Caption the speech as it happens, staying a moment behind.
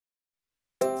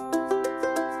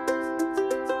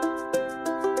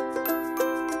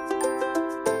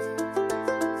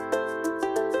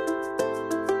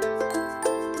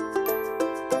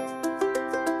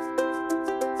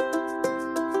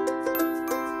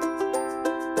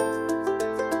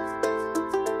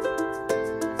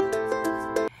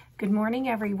morning,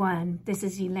 everyone. This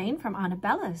is Elayne from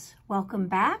Anabellas. Welcome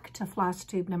back to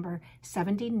Flosstube number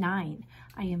 79.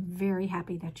 I am very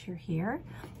happy that you're here.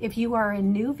 If you are a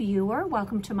new viewer,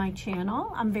 welcome to my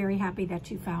channel. I'm very happy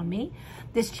that you found me.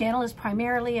 This channel is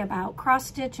primarily about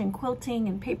cross-stitch and quilting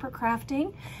and paper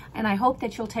crafting, and I hope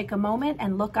that you'll take a moment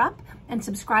and look up and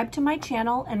subscribe to my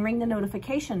channel and ring the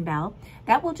notification bell.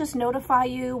 That will just notify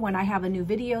you when I have a new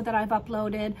video that I've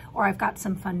uploaded or I've got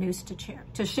some fun news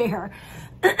to share.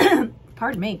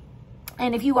 Pardon me.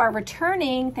 And if you are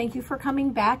returning, thank you for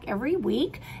coming back every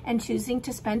week and choosing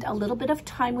to spend a little bit of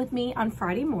time with me on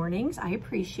Friday mornings. I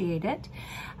appreciate it.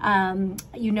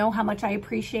 You know how much I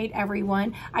appreciate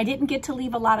everyone. I didn't get to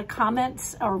leave a lot of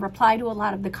comments or reply to a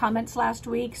lot of the comments last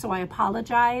week, so I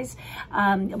apologize.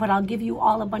 But I'll give you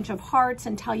all a bunch of hearts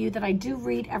and tell you that I do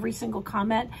read every single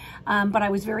comment. But I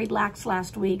was very lax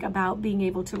last week about being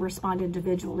able to respond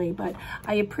individually. But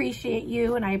I appreciate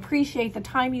you, and I appreciate the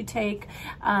time you take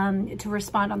to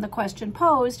respond on the question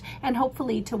posed, and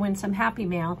hopefully to win some Happy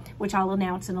Mail, which I'll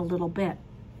announce in a little bit.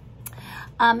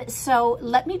 So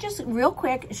let me just real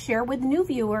quick share with new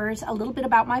viewers a little bit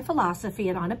about my philosophy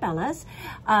at Anabellas.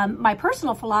 My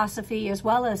personal philosophy, as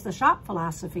well as the shop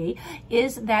philosophy,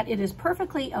 is that it is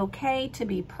perfectly okay to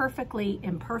be perfectly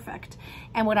imperfect.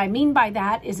 And what I mean by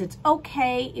that is it's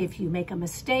okay if you make a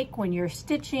mistake when you're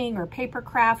stitching or paper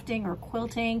crafting or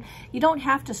quilting. You don't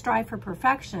have to strive for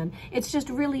perfection. It's just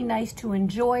really nice to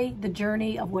enjoy the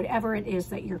journey of whatever it is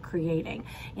that you're creating.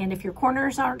 And if your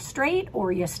corners aren't straight,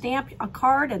 or you stamp a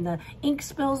card and the ink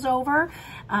spills over,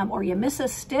 or you miss a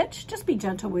stitch, just be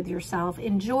gentle with yourself.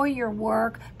 Enjoy your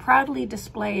work, proudly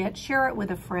display it, share it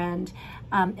with a friend,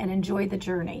 and enjoy the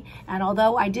journey. And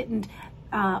although I don't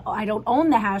own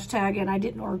the hashtag, and I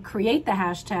didn't or create the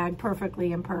hashtag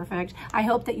perfectly imperfect, I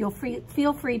hope that you'll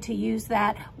feel free to use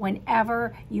that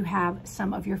whenever you have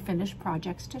some of your finished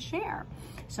projects to share.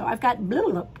 So I've got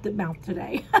blue up the mouth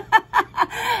today,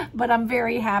 but I'm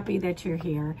very happy that you're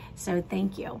here. So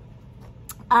thank you.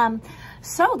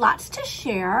 So lots to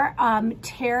share.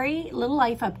 Terry, little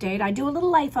life update. I do a little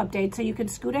life update, so you can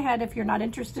scoot ahead if you're not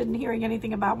interested in hearing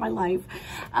anything about my life.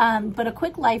 But a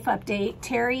quick life update.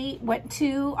 Terry went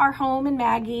to our home in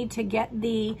Maggie to get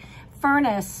the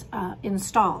furnace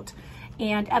installed.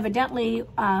 And evidently,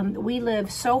 we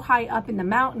live so high up in the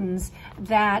mountains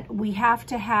that we have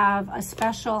to have a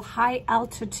special high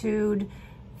altitude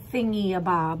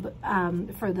thingy-a-bob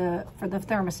for the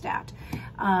thermostat.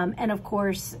 And of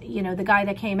course, you know, the guy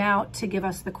that came out to give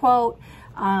us the quote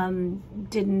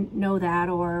didn't know that,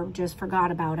 or just forgot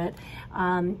about it.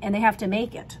 And they have to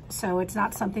make it. So it's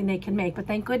not something they can make, but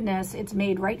thank goodness it's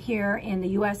made right here in the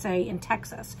USA in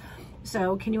Texas.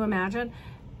 So can you imagine?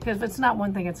 Because if it's not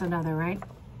one thing, it's another, right?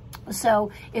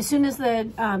 So as soon as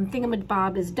the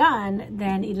thingamabob is done,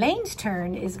 then Elayne's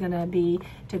turn is going to be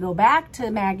to go back to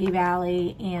Maggie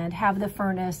Valley and have the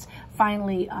furnace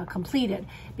finally completed.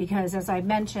 Because as I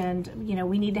mentioned, you know,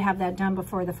 we need to have that done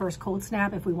before the first cold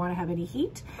snap if we want to have any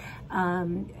heat.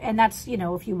 And that's, you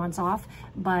know, a few months off.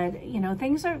 But, you know, they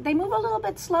move a little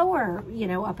bit slower, you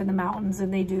know, up in the mountains than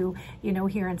they do, you know,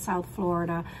 here in South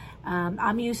Florida.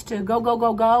 I'm used to go, go,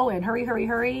 go, go, and hurry, hurry,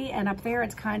 hurry. And up there,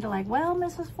 it's kind of like, well,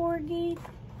 Mrs. Forgy,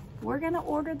 we're going to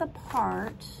order the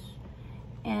part.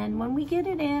 And when we get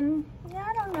it in,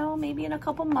 I don't know, maybe in a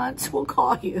couple months, we'll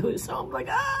call you. So I'm like,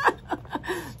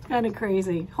 it's kind of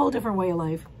crazy. Whole different way of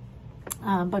life,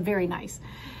 but very nice.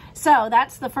 So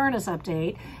that's the furnace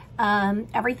update.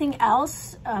 Everything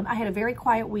else, I had a very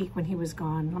quiet week when he was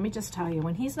gone. Let me just tell you,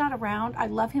 when he's not around, I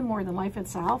love him more than life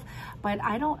itself, but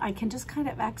I can just kind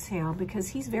of exhale because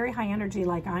he's very high energy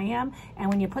like I am.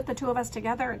 And when you put the two of us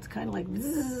together, it's kind of like,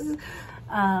 bzzz.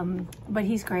 But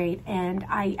he's great. And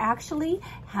I actually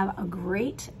have a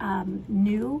great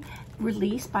new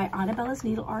release by Anabella's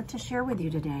Needleart to share with you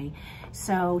today.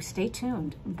 So stay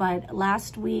tuned. But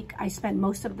last week I spent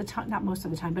most of the time, not most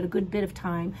of the time, but a good bit of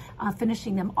time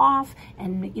finishing them off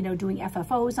and, you know, doing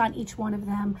FFOs on each one of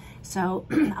them. So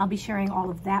I'll be sharing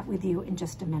all of that with you in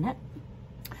just a minute.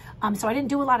 So I didn't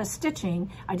do a lot of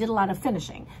stitching. I did a lot of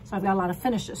finishing. So I've got a lot of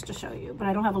finishes to show you, but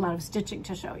I don't have a lot of stitching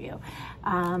to show you.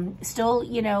 Still,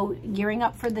 you know, gearing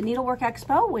up for the Needlework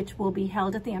Expo, which will be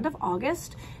held at the end of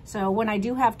August. So when I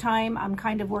do have time, I'm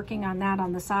kind of working on that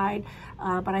on the side,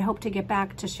 but I hope to get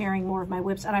back to sharing more of my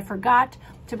whips. And I forgot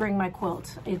to bring my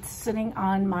quilt. It's sitting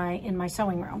on in my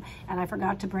sewing room, and I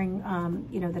forgot to bring,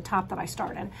 you know, the top that I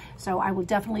started. So I will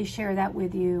definitely share that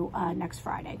with you next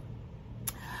Friday.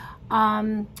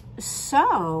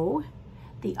 So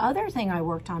the other thing I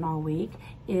worked on all week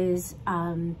is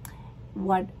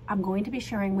what I'm going to be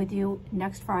sharing with you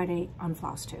next Friday on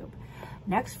Flosstube.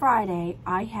 next Friday,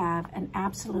 I have an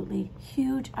absolutely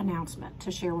huge announcement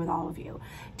to share with all of you.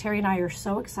 Terry and I are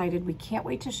so excited. We can't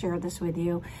wait to share this with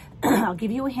you. I'll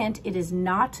give you a hint. It is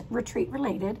not retreat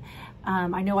related.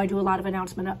 I know I do a lot of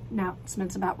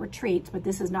announcements about retreats, but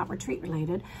this is not retreat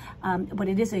related. But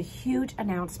it is a huge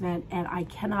announcement, and I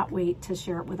cannot wait to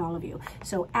share it with all of you.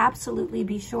 So absolutely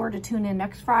be sure to tune in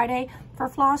next Friday for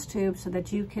Flosstube so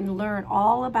that you can learn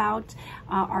all about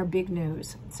our big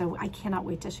news. So I cannot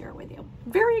wait to share it with you.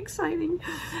 Very exciting.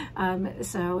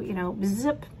 So, you know,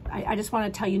 zip. I just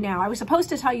want to tell you now. I was supposed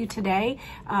to tell you today,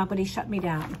 but he shut me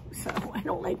down. So I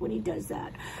don't like when he does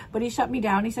that. But he shut me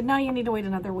down. He said, no, you need to wait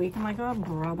another week. I'm like, oh,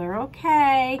 brother,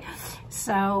 okay.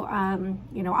 So,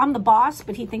 you know, I'm the boss,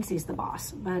 but he thinks he's the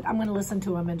boss. But I'm going to listen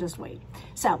to him and just wait.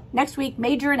 So next week,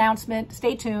 major announcement.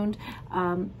 Stay tuned.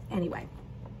 Anyway,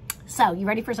 so you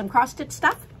ready for some cross-stitch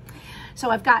stuff? So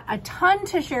I've got a ton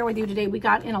to share with you today. We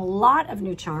got in a lot of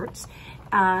new charts.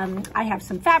 I have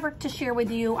some fabric to share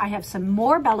with you. I have some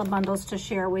more Bella bundles to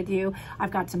share with you.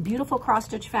 I've got some beautiful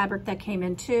cross-stitch fabric that came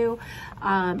in too.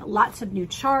 Lots of new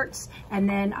charts. And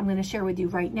then I'm going to share with you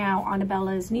right now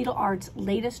Anabella's Needleart's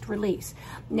latest release.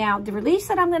 Now, the release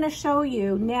that I'm going to show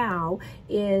you now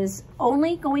is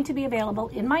only going to be available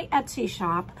in my Etsy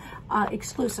shop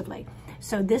exclusively.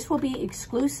 So this will be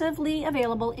exclusively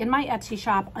available in my Etsy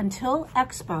shop until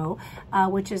Expo,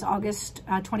 which is August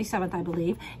 27th, I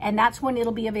believe. And that's when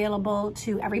it'll be available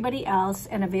to everybody else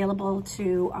and available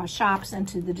to shops and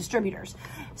to the distributors.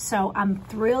 So I'm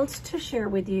thrilled to share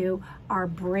with you our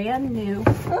brand new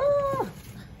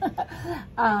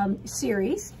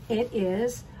series. It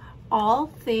is All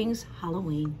Things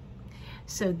Halloween.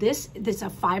 So this is a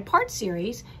 5-part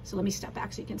series. So let me step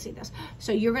back so you can see this.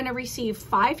 So you're going to receive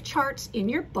 5 charts in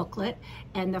your booklet.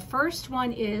 And the first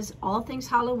one is All Things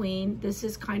Halloween. This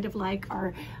is kind of like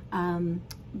our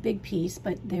big piece,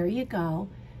 but there you go.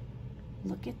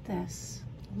 Look at this.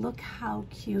 Look how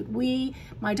cute.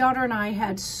 My daughter and I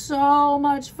had so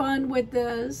much fun with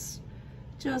this.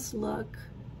 Just look.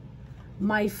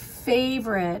 My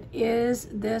favorite is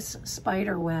this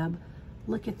spider web.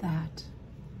 Look at that.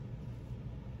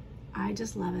 I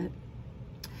just love it.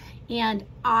 And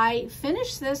I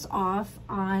finished this off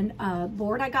on a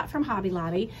board I got from Hobby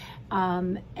Lobby.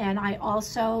 And I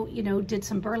also, you know, did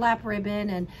some burlap ribbon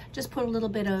and just put a little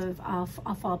bit of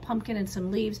a fall pumpkin and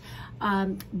some leaves.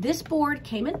 This board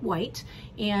came in white.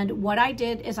 And what I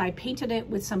did is I painted it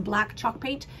with some black chalk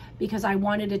paint because I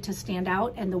wanted it to stand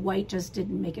out, and the white just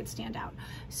didn't make it stand out.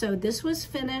 So this was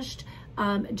finished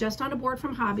just on a board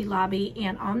from Hobby Lobby,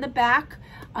 and on the back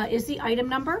is the item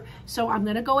number. So I'm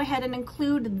going to go ahead and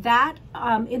include that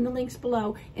in the links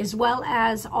below, as well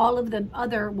as all of the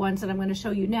other ones that I'm going to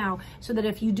show you now, so that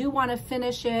if you do want to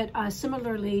finish it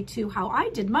similarly to how I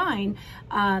did mine,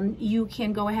 you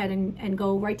can go ahead and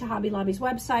go right to Hobby Lobby's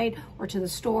website or to the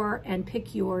store and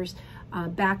pick yours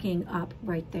backing up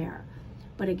right there.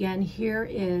 But again, here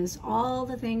is All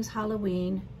the Things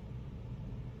Halloween,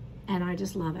 and I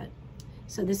just love it.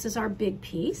 So this is our big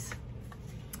piece.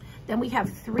 Then we have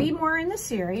 3 more in the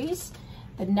series.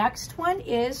 The next one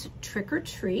is Trick or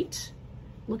Treat.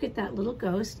 Look at that little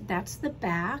ghost. That's the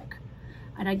back.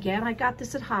 And again, I got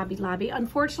this at Hobby Lobby.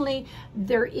 Unfortunately,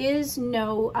 there is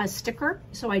no sticker,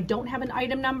 so I don't have an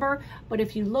item number. But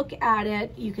if you look at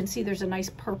it, you can see there's a nice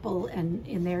purple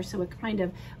in there, so it kind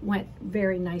of went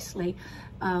very nicely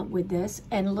with this.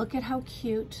 And look at how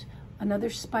cute.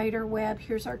 Another spider web.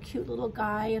 Here's our cute little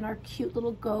guy and our cute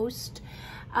little ghost.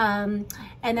 And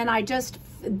then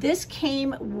this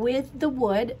came with the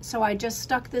wood, so I just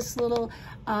stuck this little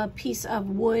piece of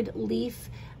wood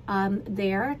leaf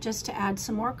there just to add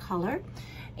some more color.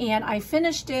 And I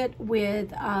finished it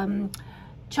with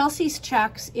Chelsea's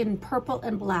checks in purple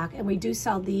and black, and we do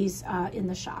sell these in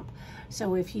the shop.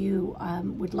 So if you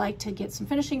would like to get some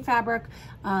finishing fabric,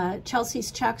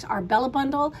 Chelsea's checks, our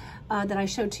BellaBundle that I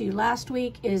showed to you last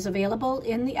week, is available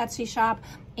in the Etsy shop,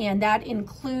 and that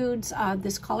includes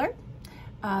this color.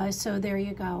 So there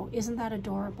you go. Isn't that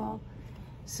adorable?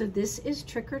 So this is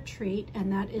Trick or Treat,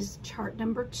 and that is chart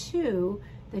number 2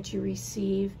 that you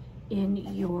receive in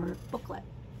your booklet.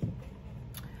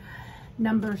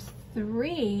 Number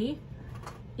 3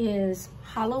 is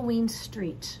Halloween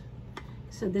Street.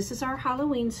 So this is our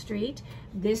Halloween Street.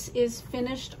 This is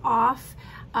finished off.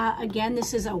 Again,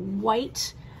 this is a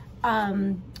white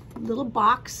little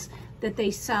box that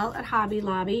they sell at Hobby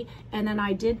Lobby. And then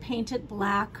I did paint it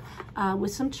black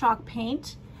with some chalk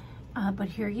paint. But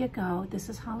here you go. This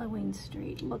is Halloween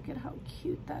Street. Look at how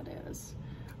cute that is.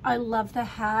 I love the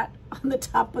hat on the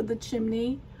top of the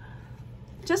chimney.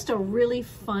 just a really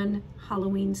fun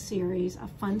Halloween series, a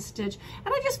fun stitch.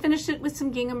 And I just finished it with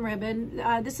some gingham ribbon.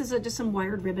 This is just some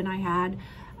wired ribbon I had.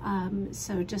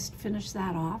 So just finished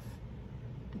that off.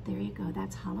 But there you go,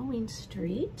 that's Halloween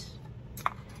Street.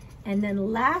 And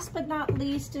then last but not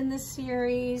least in this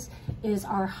series is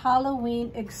our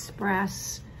Halloween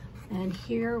Express. And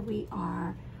here we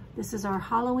are. This is our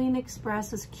Halloween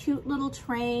Express, this cute little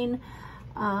train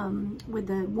with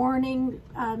the warning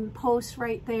post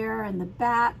right there and the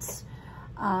bats.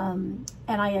 And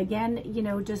I, again, you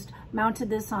know, just mounted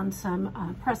this on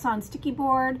some press-on sticky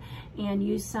board and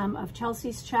used some of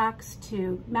Chelsea's checks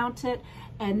to mount it.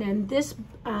 And then this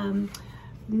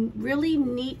really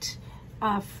neat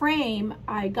frame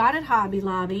I got at Hobby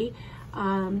Lobby,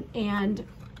 and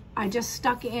I just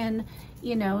stuck in,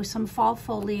 you know, some fall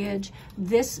foliage.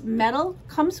 This metal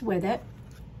comes with it,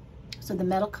 so the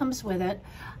metal comes with it,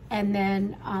 and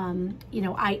then you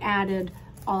know, I added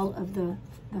all of the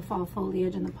fall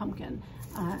foliage and the pumpkin,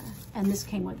 and this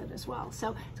came with it as well.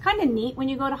 So it's kind of neat when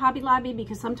you go to Hobby Lobby,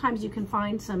 because sometimes you can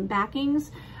find some backings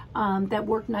that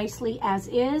work nicely as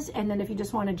is, and then if you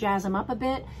just want to jazz them up a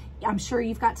bit, I'm sure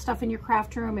you've got stuff in your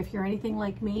craft room, if you're anything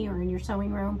like me, or in your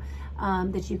sewing room,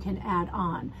 that you can add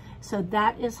on. So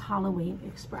that is Halloween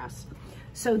Express.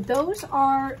 So those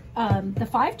are the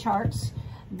 5 charts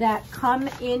that come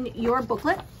in your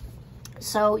booklet.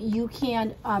 So you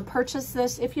can purchase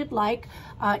this if you'd like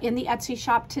in the Etsy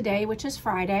shop today, which is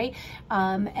Friday.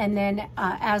 And then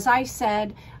as I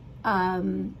said,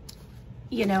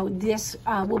 you know, this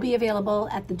will be available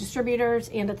at the distributors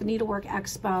and at the Needlework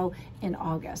Expo in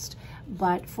August.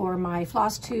 But for my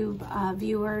Flosstube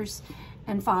viewers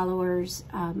and followers,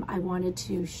 I wanted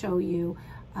to show you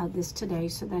this today,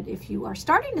 so that if you are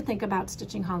starting to think about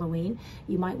stitching Halloween,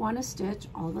 you might want to stitch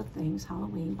All the Things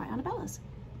Halloween by Anabellas.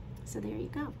 So there you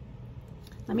go.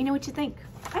 Let me know what you think.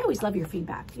 I always love your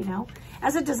feedback, you know.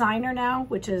 As a designer now,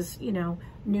 which is, you know,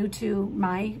 new to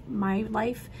my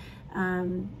life,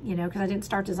 you know, because I didn't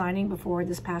start designing before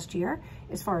this past year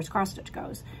as far as cross stitch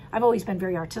goes. I've always been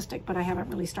very artistic, but I haven't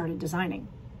really started designing.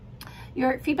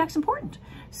 Your feedback's important.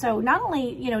 So not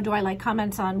only, you know, do I like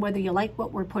comments on whether you like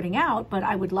what we're putting out, but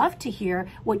I would love to hear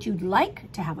what you'd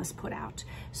like to have us put out.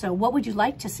 So what would you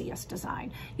like to see us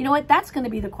design? You know what, that's going to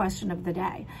be the question of the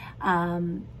day.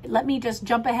 Let me just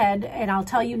jump ahead and I'll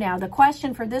tell you now, the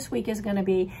question for this week is going to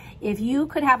be, if you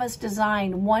could have us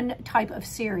design one type of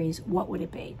series, what would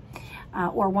it be?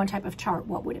 Or one type of chart,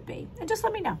 what would it be? And just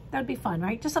let me know. That would be fun,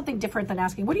 right? Just something different than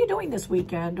asking, what are you doing this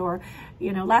weekend? Or,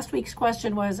 you know, last week's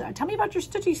question was, tell me about your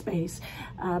stitchy space.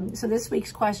 So this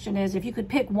week's question is, if you could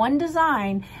pick one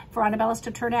design for Anabellas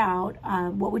to turn out,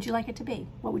 what would you like it to be?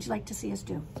 What would you like to see us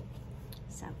do?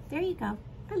 So there you go.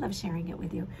 I love sharing it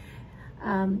with you.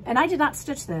 And I did not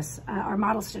stitch this. Our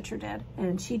model stitcher did,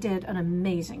 and she did an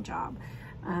amazing job.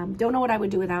 Don't know what I would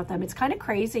do without them. It's kind of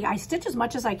crazy. I stitch as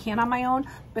much as I can on my own,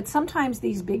 but sometimes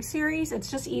these big series,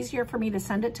 it's just easier for me to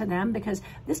send it to them, because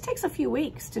this takes a few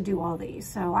weeks to do all these.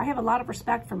 So I have a lot of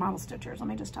respect for model stitchers, let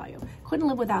me just tell you. Couldn't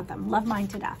live without them. Love mine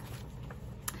to death.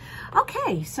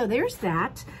 Okay, so there's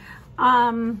that.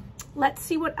 Let's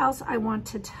see what else I want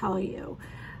to tell you.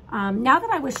 Now that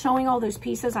I was showing all those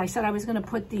pieces, I said I was going to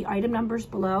put the item numbers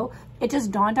below. It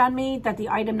just dawned on me that the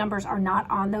item numbers are not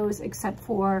on those, except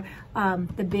for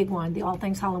the big one, the All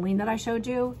Things Halloween that I showed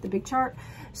you, the big chart.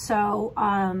 So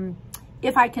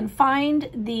if I can find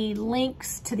the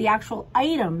links to the actual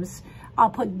items, I'll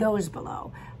put those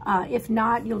below. If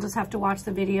not, you'll just have to watch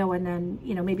the video and then,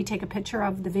 you know, maybe take a picture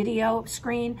of the video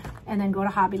screen and then go to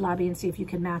Hobby Lobby and see if you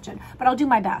can match it. But I'll do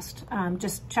my best.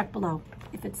 Just check below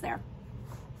if it's there.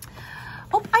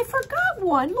 Oh, I forgot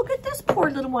one. Look at this poor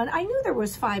little one. I knew there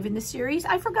was 5 in the series.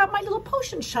 I forgot my little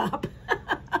potion shop.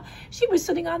 She was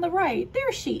sitting on the right.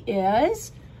 There she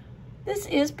is. This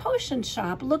is Potion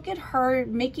Shop. Look at her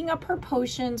making up her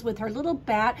potions with her little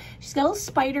bat. She's got a little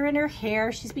spider in her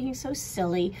hair. She's being so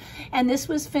silly. And this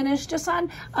was finished just on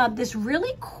this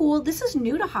really cool, this is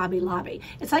new to Hobby Lobby.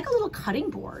 It's like a little cutting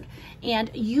board.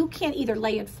 And you can either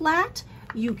lay it flat,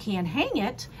 you can hang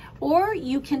it, or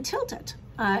you can tilt it.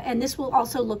 And this will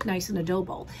also look nice in a dough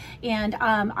bowl. And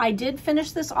I did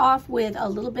finish this off with a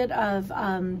little bit of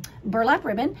burlap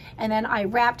ribbon, and then I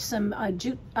wrapped some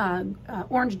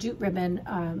orange jute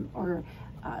ribbon or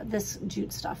this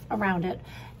jute stuff around it,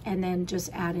 and then just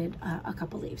added a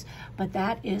couple leaves. But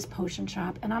that is Potion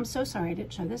Shop, and I'm so sorry I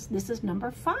didn't show this. This is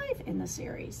number 5 in the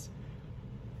series.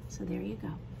 So there you go.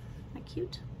 Isn't that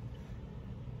cute?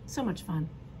 So much fun.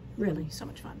 Really, so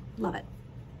much fun. Love it.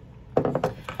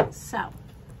 So,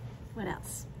 what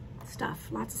else? Stuff,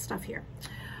 lots of stuff here.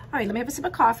 All right, let me have a sip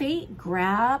of coffee,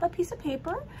 grab a piece of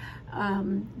paper.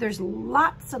 There's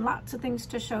lots and lots of things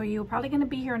to show you. Probably gonna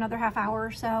be here another half hour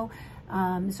or so.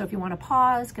 So if you wanna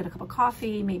pause, get a cup of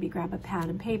coffee, maybe grab a pad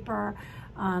and paper.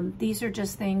 These are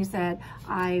just things that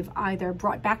I've either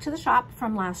brought back to the shop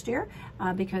from last year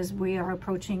because we are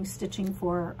approaching stitching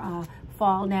for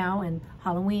fall now and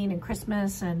Halloween and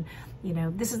Christmas, and you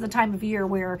know, this is the time of year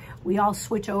where we all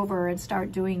switch over and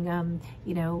start doing,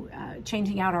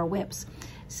 changing out our whips.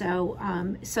 So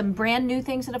some brand new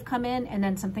things that have come in, and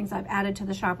then some things I've added to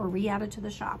the shop or re-added to the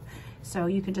shop. So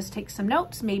you can just take some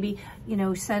notes, maybe, you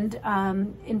know, send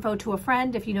info to a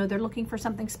friend if you know they're looking for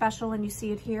something special and you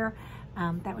see it here.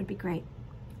 That would be great.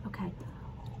 Okay.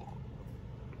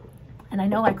 And I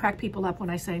know I crack people up when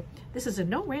I say, this is in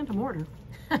no random order,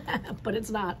 but it's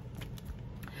not.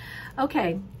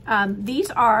 Okay, these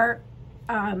are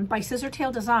by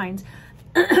Scissortail Designs.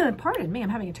 Pardon me, I'm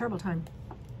having a terrible time.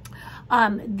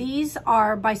 These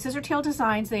are by Scissortail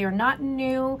Designs. They are not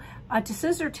new to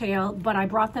Scissortail, but I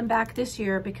brought them back this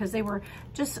year because they were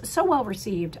just so well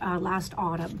received last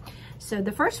autumn. So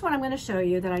the first one I'm going to show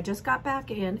you that I just got back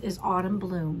in is Autumn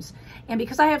Blooms. And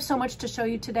because I have so much to show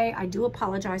you today, I do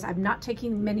apologize. I'm not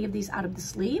taking many of these out of the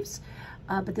sleeves,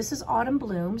 but this is Autumn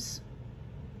Blooms.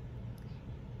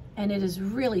 And it is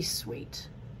really sweet.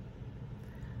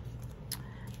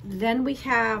 Then we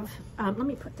have, let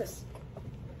me put this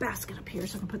basket up here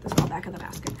so I can put this all back in the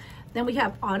basket. Then we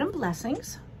have Autumn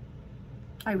Blessings.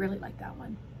 I really like that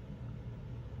one.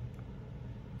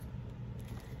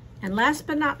 And last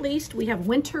but not least, we have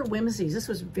Winter Whimsies. This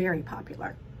was very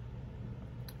popular.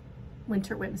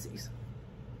 Winter Whimsies.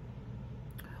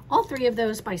 All three of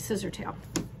those by Scissortail.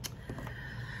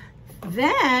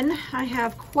 Then I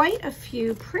have quite a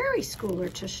few Prairie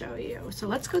Schooler to show you. So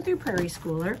let's go through Prairie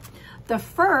Schooler. The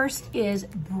first is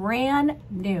brand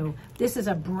new. This is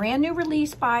a brand new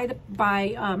release by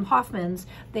Hoffman's.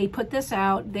 They put this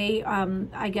out. They,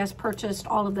 I guess, purchased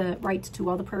all of the rights to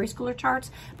all the Prairie Schooler charts,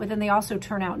 but then they also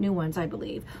turn out new ones, I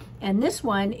believe. And this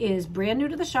one is brand new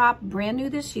to the shop, brand new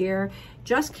this year,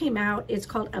 just came out. It's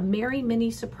called a Merry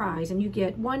Mini Surprise, and you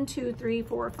get 1, 2, 3,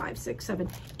 4, 5, 6, 7,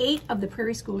 8 of the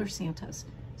Prairie Schooler Santas.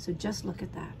 So just look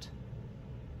at that.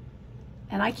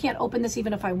 And I can't open this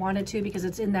even if I wanted to because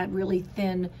it's in that really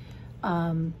thin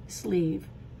sleeve.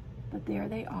 But there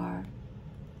they are.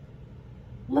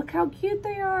 Look how cute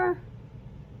they are.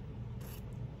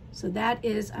 So that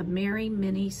is a Merry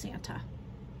Mini Santa.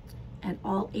 And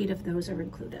all 8 of those are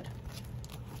included.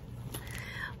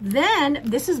 Then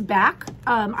this is back.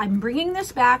 I'm bringing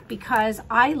this back because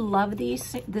I love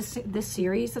this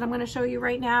series that I'm going to show you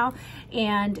right now.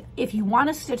 And if you want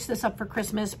to stitch this up for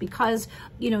Christmas, because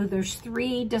you know there's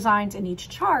 3 designs in each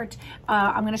chart,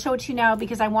 I'm going to show it to you now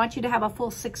because I want you to have a full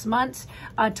 6 months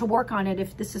to work on it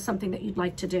if this is something that you'd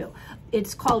like to do.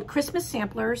 It's called Christmas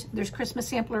Samplers. There's Christmas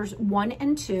Samplers 1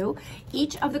 and 2.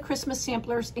 Each of the Christmas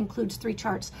Samplers includes 3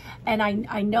 charts. And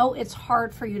I know it's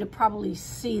hard for you to probably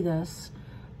see this.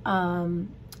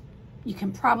 You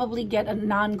can probably get a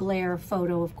non-glare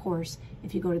photo, of course,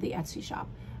 if you go to the Etsy shop.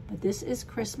 But this is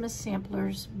Christmas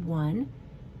Samplers 1,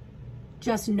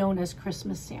 just known as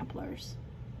Christmas Samplers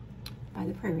by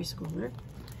the Prairie Schooler.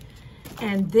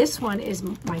 And this one is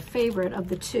my favorite of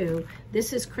the 2.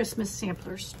 This is Christmas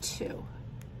Samplers 2.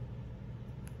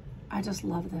 I just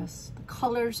love this. The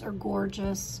colors are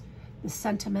gorgeous. The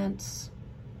sentiments.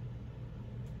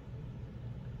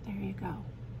 There you go.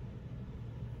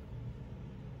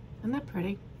 Isn't that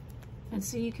pretty? And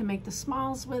see, you can make the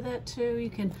smalls with it too.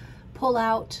 You can pull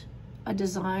out a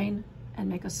design and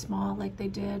make a small like they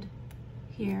did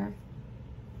here,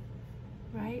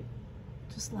 right?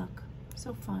 Just look,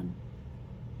 so fun.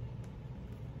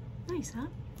 Nice, huh?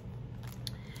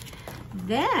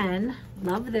 Then,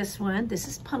 love this one. This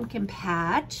is Pumpkin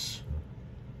Patch.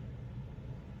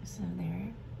 So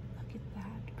there, look at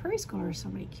that. Prairie Schooler are so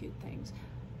many cute things.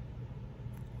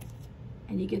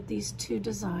 And you get these 2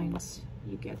 designs.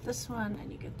 You get this one and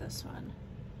you get this one.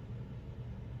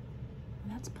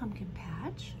 And that's Pumpkin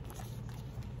Patch.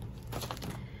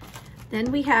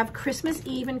 Then we have Christmas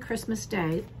Eve and Christmas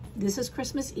Day. This is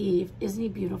Christmas Eve. Isn't he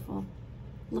beautiful?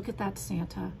 Look at that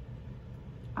Santa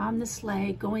on the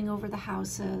sleigh going over the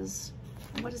houses.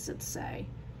 What does it say?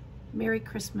 Merry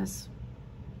Christmas.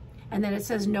 And then it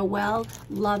says Noel,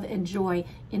 love and joy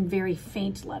in very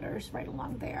faint letters right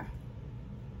along there.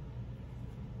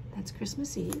 That's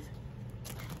Christmas Eve.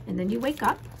 And then you wake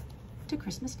up to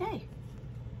Christmas Day.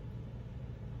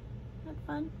 Isn't that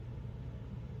fun?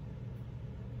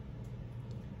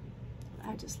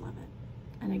 I just love it.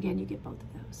 And again, you get both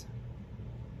of those.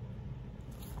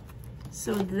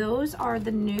 So those are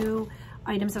the new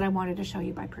items that I wanted to show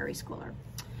you by Prairie Schooler.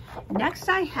 Next,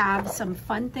 I have some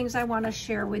fun things I want to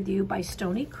share with you by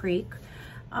Stony Creek.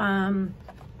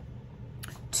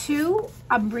 Two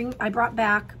I brought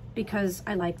back because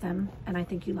I like them and I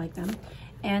think you like them.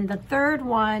 And the third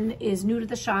one is new to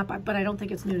the shop, but I don't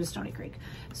think it's new to Stony Creek.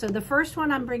 So the first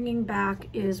one I'm bringing back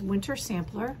is Winter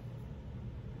Sampler.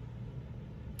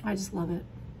 I just love it.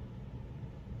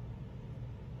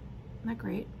 Isn't that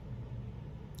great?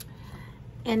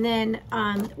 And then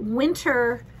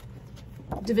Winter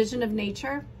Division of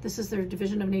Nature. This is their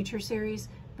Division of Nature series,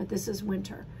 but this is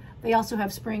Winter. They also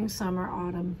have Spring, Summer,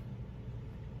 Autumn.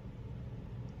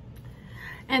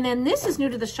 And then this is new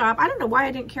to the shop. I don't know why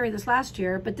I didn't carry this last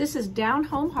year, but this is Down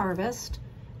Home Harvest,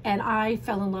 and I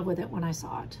fell in love with it when I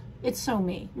saw it. It's so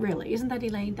me, really. Isn't that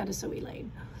Elayne? That is so Elayne.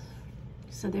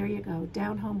 So there you go,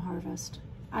 Down Home Harvest.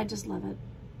 I just love it.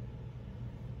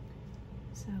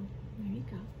 So there you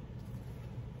go.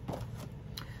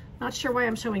 Not sure why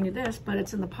I'm showing you this, but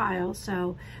it's in the pile.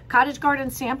 So Cottage Garden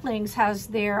Samplings has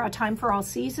their A Time for All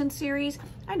Season series.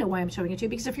 I know why I'm showing it to you,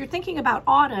 because if you're thinking about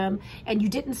autumn and you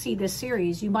didn't see this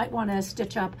series, you might want to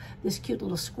stitch up this cute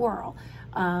little squirrel.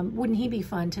 Wouldn't he be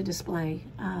fun to display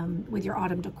with your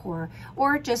autumn decor,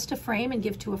 or just to frame and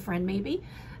give to a friend maybe?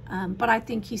 But I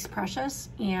think he's precious,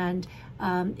 and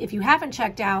if you haven't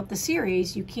checked out the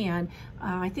series, you can.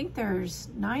 I think there's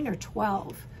 9 or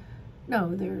 12.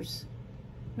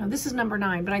 No, this is number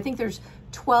 9, but I think there's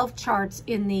 12 charts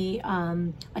in the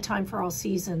A Time for All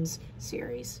Seasons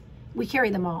series. We carry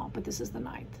them all, but this is the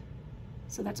 9th.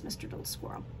 So that's Mr. Little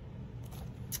Squirrel.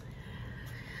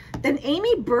 Then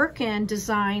Amy Birkin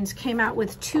Designs came out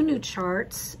with 2 new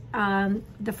charts.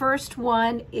 The first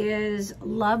one is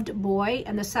Loved Boy,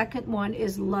 and the second one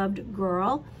is Loved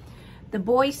Girl. The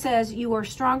boy says, "You are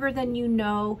stronger than you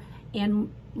know and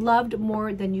loved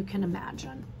more than you can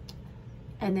imagine."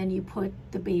 And then you put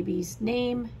the baby's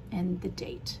name and the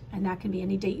date. And that can be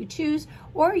any date you choose,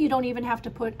 or you don't even have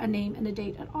to put a name and a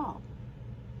date at all.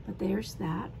 But there's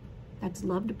that. That's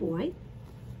Loved Boy.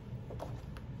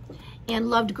 And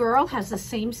Loved Girl has the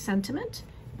same sentiment,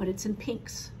 but it's in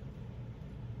pinks.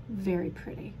 Very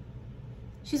pretty.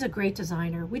 She's a great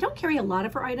designer. We don't carry a lot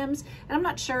of her items, and I'm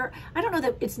not sure, I don't know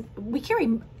that we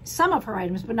carry some of her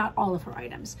items, but not all of her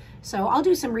items. So I'll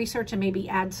do some research and maybe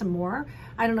add some more.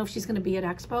 I don't know if she's gonna be at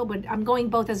Expo, but I'm going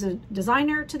both as a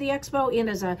designer to the Expo and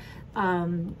as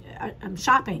I'm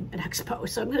shopping at Expo.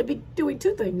 So I'm gonna be doing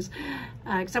 2 things,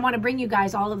 because I wanna bring you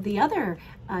guys all of the other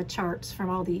charts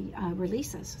from all the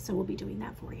releases. So we'll be doing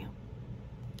that for you.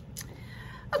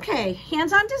 Okay,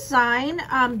 hands-on design.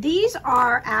 These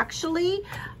are actually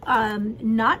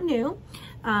not new,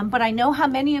 but I know how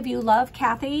many of you love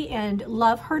Kathy and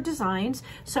love her designs.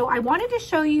 So I wanted to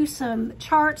show you some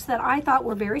charts that I thought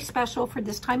were very special for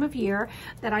this time of year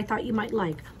that I thought you might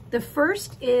like. The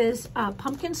first is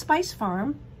Pumpkin Spice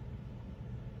Farm.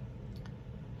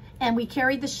 And we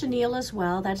carried the chenille as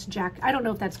well. That's Jack. I don't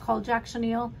know if that's called Jack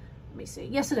Chenille. Let me see.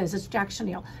 Yes, it is. It's Jack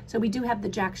Chenille. So we do have the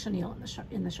Jack Chenille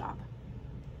in the shop.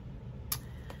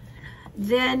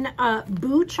 Then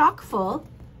Boo Chock Full.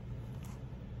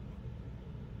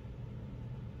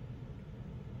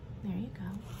 There you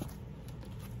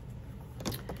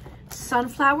go.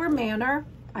 Sunflower Manor.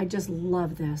 I just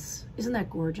love this. Isn't that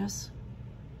gorgeous?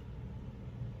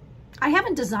 I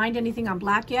haven't designed anything on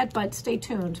black yet, but stay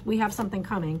tuned. We have something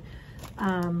coming.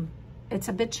 It's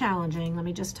a bit challenging, let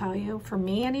me just tell you. For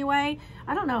me anyway,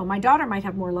 I don't know. My daughter might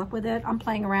have more luck with it. I'm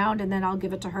playing around and then I'll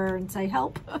give it to her and say,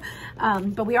 help.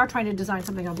 But we are trying to design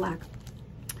something on black.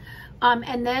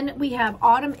 And then we have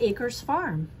Autumn Acres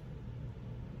Farm.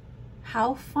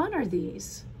 How fun are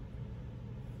these?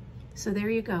 So there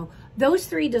you go. Those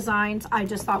 3 designs I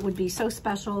just thought would be so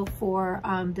special for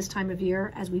this time of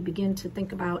year as we begin to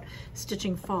think about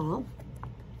stitching fall.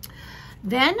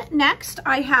 Then next,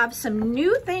 I have some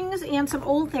new things and some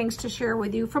old things to share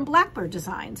with you from Blackbird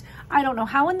Designs. I don't know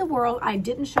how in the world I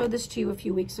didn't show this to you a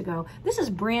few weeks ago. This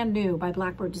is brand new by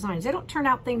Blackbird Designs. They don't turn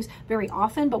out things very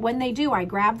often, but when they do, I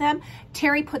grab them.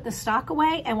 Terry put the stock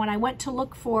away, and when I went to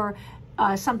look for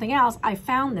something else, I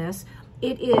found this.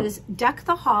 It is Deck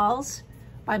the Halls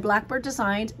by Blackbird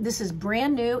Designs. This is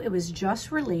brand new. It was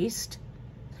just released.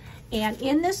 And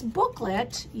in this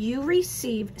booklet, you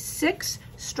receive 6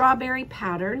 strawberry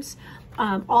patterns,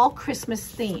 all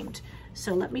Christmas themed.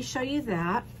 So let me show you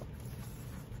that.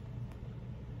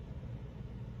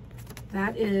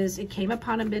 That is, it came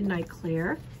upon a midnight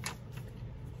clear.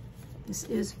 This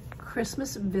is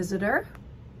Christmas Visitor.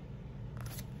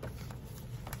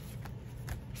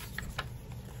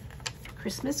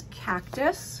 Christmas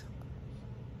Cactus.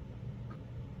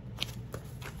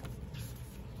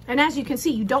 And as you can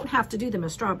see, you don't have to do them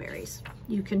as strawberries.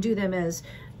 You can do them as,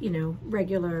 you know,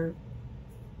 regular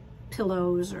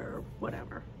pillows or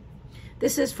whatever.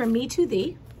 This is From Me to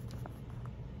Thee.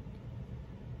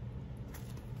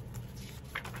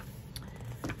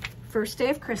 First Day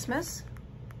of Christmas.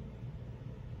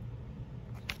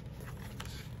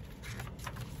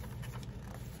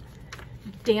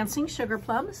 Dancing Sugar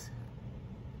Plums.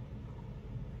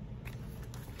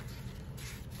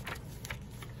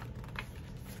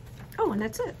 Oh, and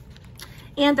that's it.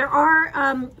 And there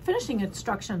are finishing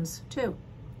instructions too.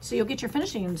 So you'll get your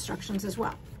finishing instructions as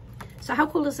well. So how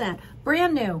cool is that?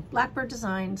 Brand new, Blackbird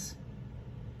Designs.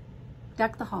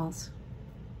 Deck the halls.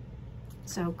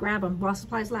 So grab them while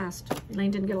supplies last. Elayne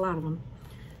didn't get a lot of them.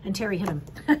 And Terry hit them.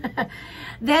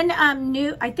 Then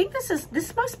new, I think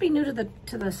this must be new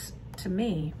to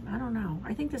me. I don't know.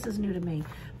 I think this is new to me.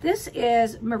 This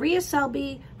is Maria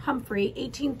Selby Humphrey,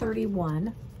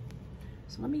 1831.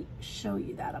 So let me show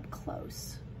you that up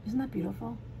close. Isn't that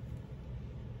beautiful?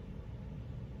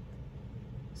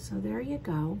 So there you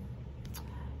go.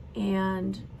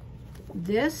 And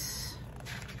this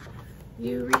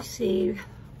you receive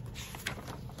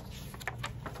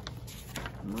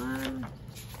one.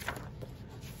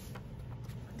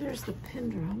 There's the pin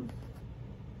drum.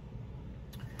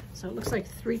 So it looks like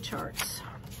 3 charts.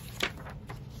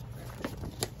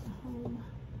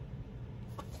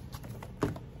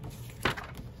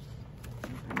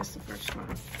 I missed the first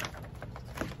one.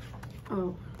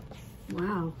 Oh,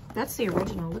 wow. That's the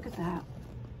original. Look at that.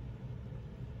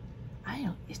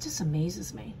 It just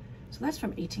amazes me. So that's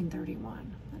from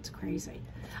 1831. That's crazy.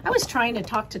 I was trying to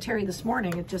talk to Terry this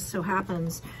morning. It just so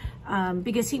happens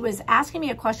because he was asking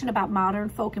me a question about modern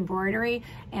folk embroidery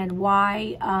and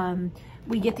why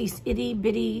we get these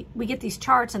we get these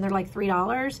charts and they're like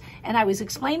 $3. And I was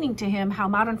explaining to him how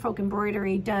Modern Folk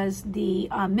Embroidery does the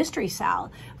mystery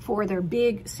sal for their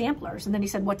big samplers. And then he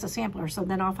said, what's a sampler? So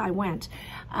then off I went.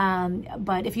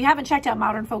 But if you haven't checked out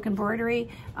Modern Folk Embroidery,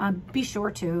 be sure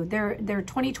to. Their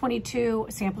 2022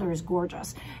 sampler is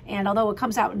gorgeous. And although it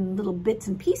comes out in little bits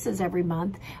and pieces every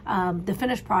month, the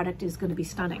finished product is going to be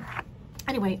stunning.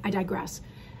 Anyway, I digress.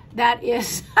 That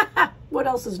is, what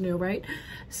else is new, right?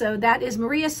 So that is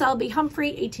Maria Selby Humphrey,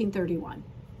 1831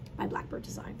 by Blackbird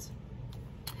Designs.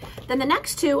 Then the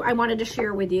next 2 I wanted to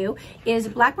share with you is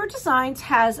Blackbird Designs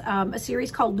has a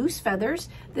series called Loose Feathers.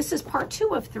 This is part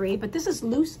 2 of 3, but this is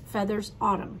Loose Feathers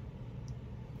Autumn.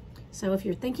 So if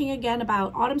you're thinking again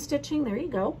about autumn stitching, there you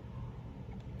go.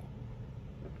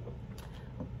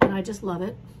 And I just love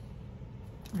it.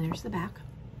 And there's the back.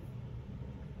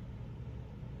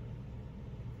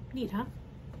 Neat, huh?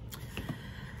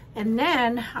 And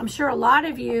then I'm sure a lot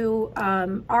of you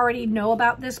already know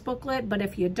about this booklet, but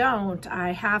if you don't,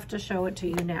 I have to show it to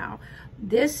you now.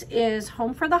 This is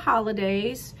Home for the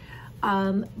Holidays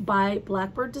by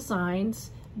Blackbird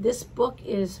Designs. This book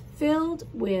is filled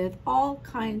with all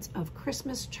kinds of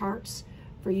Christmas charts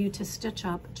for you to stitch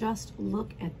up. Just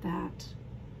look at that.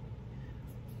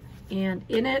 And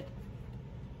in it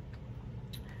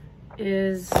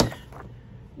is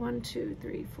 1, 2,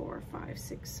 3, 4, 5,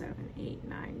 6, 7, 8,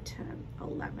 9, 10,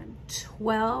 11,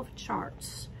 12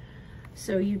 charts.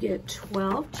 So you get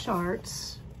 12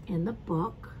 charts in the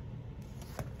book,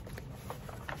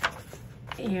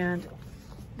 and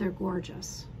they're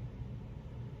gorgeous.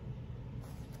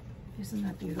 Isn't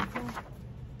that beautiful?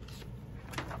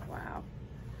 Wow.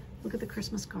 Look at the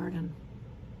Christmas garden.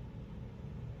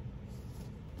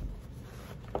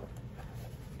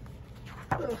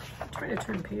 Ugh, I'm trying to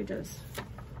turn pages.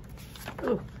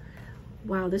 Oh,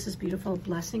 wow, this is beautiful.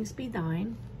 Blessings be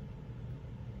thine.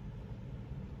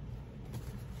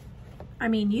 I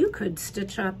mean, you could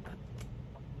stitch up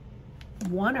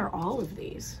one or all of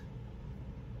these.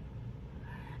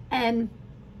 And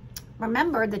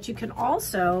remember that you can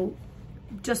also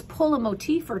just pull a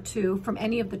motif or 2 from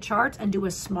any of the charts and do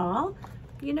a small,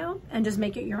 you know, and just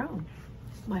make it your own.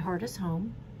 My heart is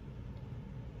home.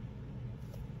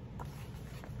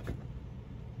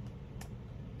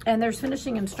 And there's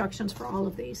finishing instructions for all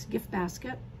of these. Gift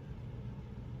basket.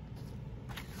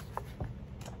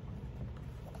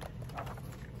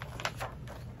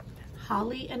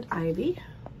 Holly and ivy.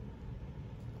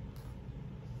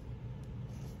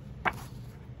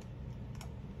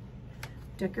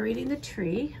 Decorating the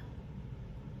tree.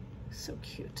 So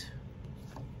cute.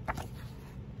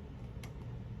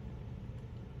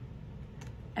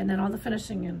 And then all the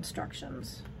finishing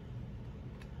instructions.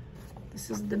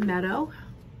 This is the meadow.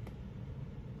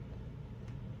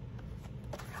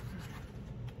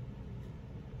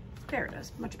 There it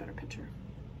is, much better picture.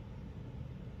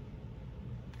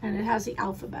 And it has the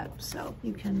alphabet, so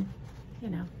you can, you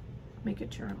know, Make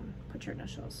it your own. Put your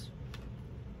initials.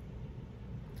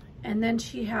 And then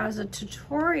she has a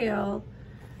tutorial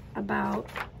about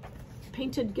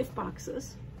painted gift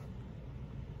boxes,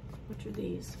 which are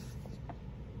these.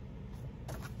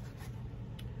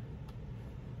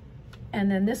 And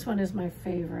then this one is my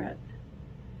favorite.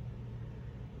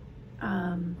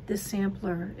 This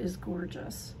sampler is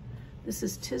gorgeous. This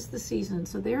is 'Tis the Season.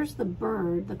 So there's the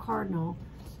bird, the cardinal,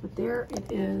 but there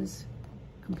it is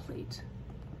complete.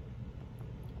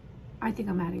 I think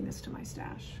I'm adding this to my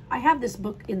stash. I have this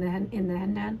book in the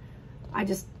Hendan. I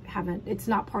just haven't, it's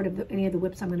not part of any of the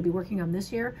whips I'm going to be working on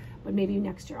this year, but maybe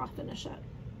next year I'll finish it.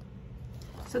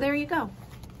 So there you go.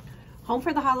 Home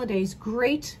for the Holidays,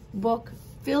 great book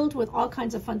filled with all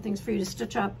kinds of fun things for you to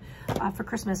stitch up for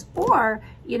Christmas. Or,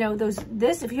 you know,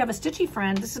 if you have a stitchy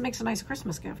friend, this makes a nice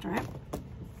Christmas gift, right?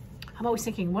 I'm always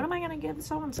thinking, what am I going to give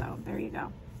so-and-so? There you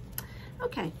go.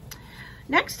 Okay.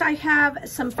 Next, I have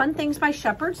some fun things by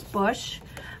Shepherd's Bush.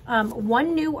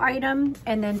 One new item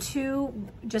and then two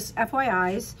just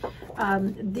FYIs.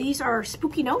 These are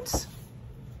spooky notes.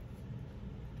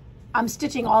 I'm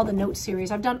stitching all the note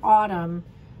series. I've done autumn,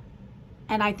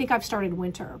 and I think I've started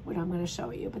winter, what I'm going to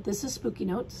show you. But this is spooky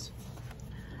notes.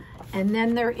 And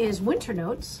then there is winter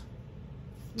notes.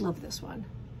 Love this one.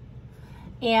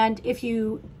 And if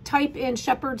you type in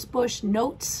Shepherd's Bush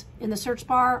notes in the search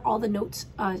bar, all the notes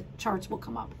charts will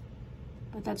come up.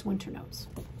 But that's winter notes.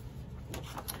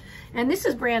 And this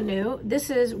is brand new. This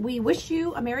is We Wish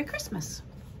You a Merry Christmas.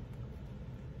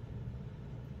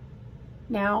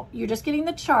 Now, you're just getting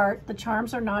the chart. The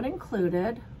charms are not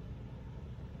included.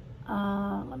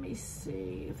 Let me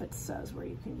see if it says where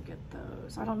you can get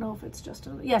those. I don't know if it's just,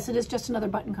 yes, it is just another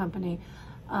button company.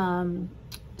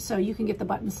 So you can get the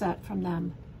button set from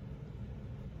them.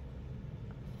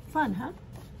 Fun, huh?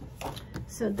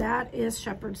 So that is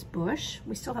Shepherd's Bush.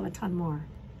 We still have a ton more.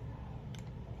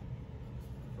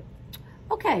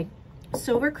 Okay,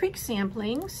 Silver Creek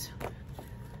samplings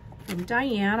from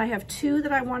Diane. I have two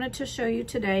that I wanted to show you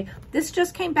today. This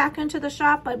just came back into the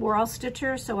shop, but we're all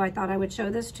stitchers, so I thought I would show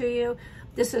this to you.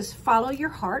 This is Follow Your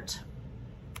Heart.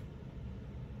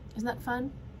 Isn't that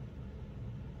fun?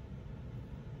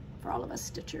 For all of us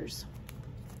stitchers.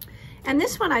 And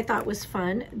this one I thought was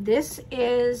fun. This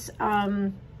is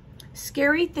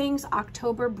Scary Things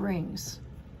October Brings.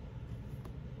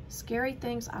 Scary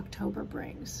Things October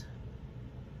Brings.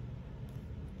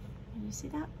 Can you see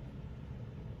that?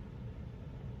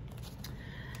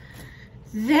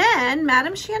 Then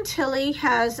Madame Chantilly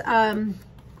has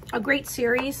a great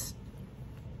series.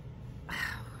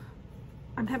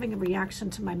 I'm having a reaction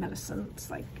to my medicine. It's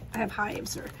like I have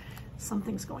hives or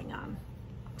something's going on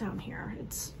down here.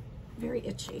 It's very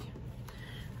itchy.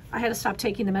 I had to stop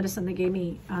taking the medicine they gave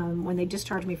me when they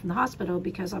discharged me from the hospital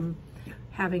because I'm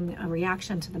having a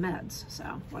reaction to the meds.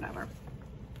 So whatever.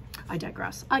 I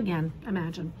digress. Again,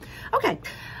 imagine. Okay.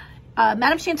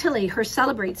 Madame Chantilly, her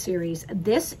Celebrate series.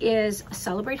 This is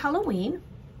Celebrate Halloween.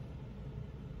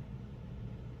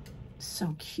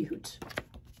 So cute.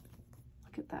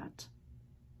 Look at that.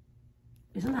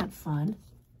 Isn't that fun?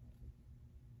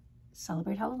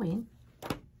 Celebrate Halloween.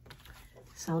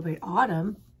 Celebrate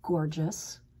Autumn.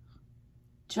 Gorgeous.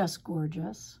 Just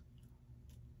gorgeous.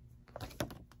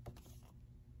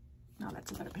 No,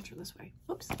 that's a better picture this way.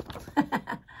 Whoops.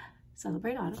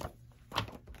 Celebrate Autumn.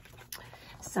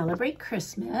 Celebrate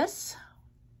Christmas.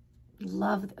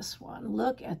 Love this one.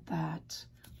 Look at that.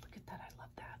 Look at that. I love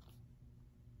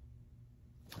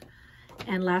that.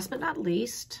 And last but not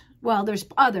least, well, there's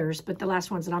others, but the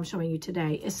last ones that I'm showing you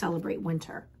today is Celebrate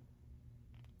Winter.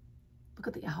 Look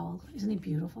at the owl. Isn't he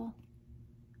beautiful?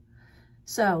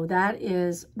 So that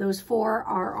is, those four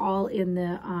are all in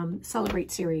the Celebrate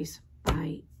series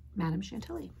by Madame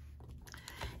Chantilly.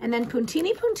 And then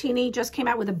Puntini Puntini just came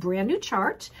out with a brand new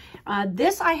chart.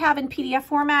 This I have in PDF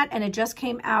format, and it just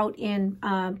came out in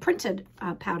printed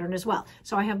pattern as well.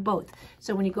 So I have both.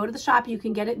 So when you go to the shop, you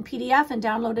can get it in PDF and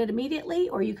download it immediately,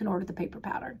 or you can order the paper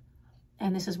pattern.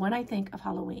 And this is When I Think of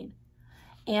Halloween.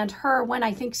 And her When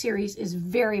I Think series is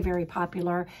very, very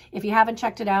popular. If you haven't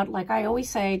checked it out, like I always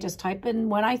say, just type in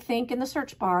When I Think in the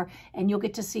search bar and you'll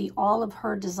get to see all of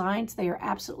her designs. They are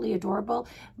absolutely adorable,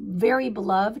 very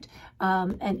beloved,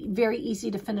 and very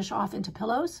easy to finish off into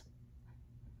pillows.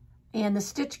 And the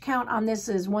stitch count on this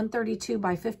is 132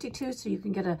 by 52, so you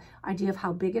can get an idea of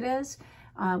how big it is,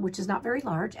 which is not very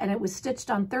large. And it was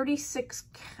stitched on 36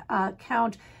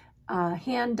 count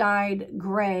hand-dyed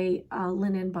gray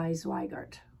linen by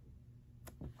Zweigart.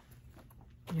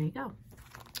 There you go.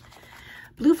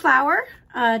 Blue Flower,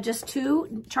 just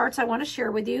two charts I want to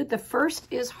share with you. The first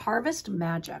is Harvest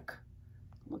Magic.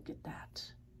 Look at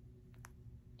that.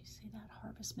 You see See that?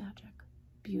 Harvest Magic.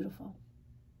 Beautiful.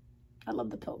 I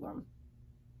love the Pilgrim.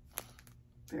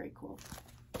 Very cool.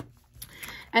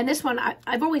 And this one,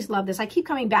 I've always loved this. I keep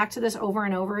coming back to this over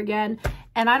and over again,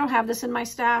 and I don't have this in my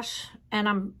stash, and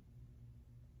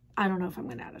I don't know if I'm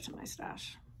going to add it to my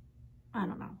stash. I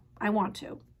don't know. I want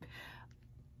to.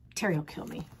 Terry will kill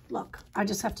me. Look, I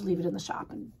just have to leave it in the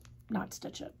shop and not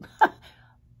stitch it.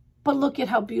 But look at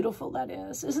how beautiful that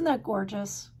is. Isn't that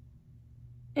gorgeous?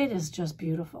 It is just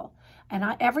beautiful. And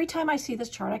every time I see this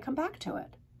chart, I come back to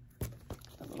it.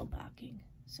 The little backing.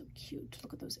 So cute.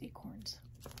 Look at those acorns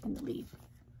in the leaf.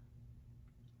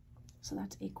 So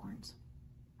that's acorns.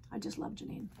 I just love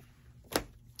Janine.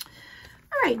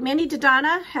 All right, Mandy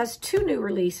Dodonna has 2 new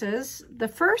releases. The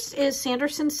first is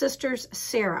Sanderson Sisters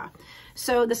Sarah.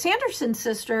 So the Sanderson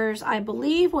Sisters, I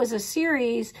believe, was a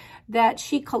series that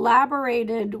she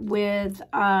collaborated with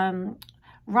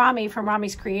Rami from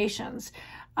Rami's Creations.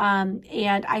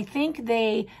 And I think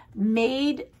they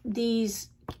made these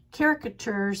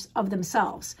caricatures of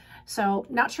themselves. So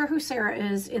not sure who Sarah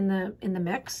is in the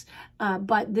mix,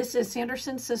 but this is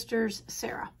Sanderson Sisters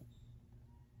Sarah.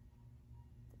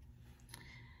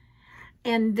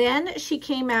 And then she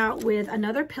came out with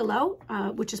another pillow,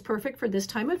 which is perfect for this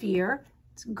time of year.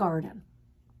 It's Garden.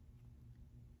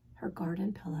 Her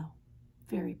garden pillow.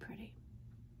 Very pretty.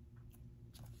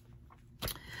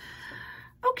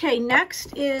 Okay,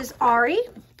 next is Ari.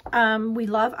 We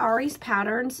love Ari's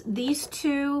patterns. These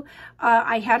 2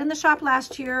 I had in the shop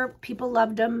last year. People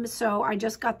loved them, so I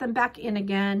just got them back in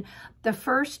again. The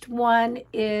first one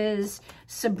is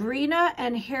Sabrina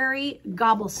and Harry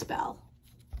Gobblespell.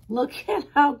 Look at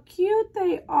how cute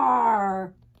they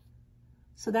are.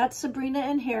 So that's Sabrina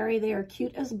and Harry. They are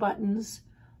cute as buttons.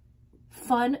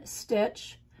 Fun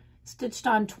stitch. Stitched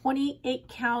on 28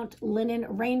 count linen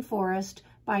rainforest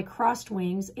by Crossed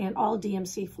Wings and all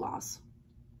DMC floss.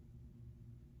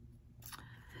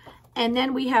 And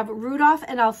then we have Rudolph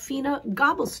and Alfina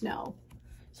Gobblesnow.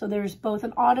 So there's both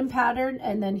an autumn pattern,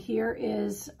 and then here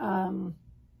is the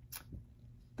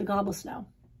Gobblesnow.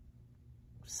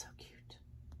 So cute.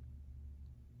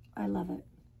 I love it.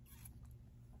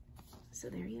 So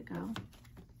there you go.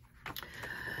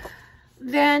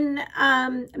 Then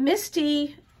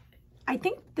Misty, I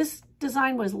think this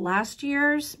design was last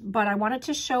year's, but I wanted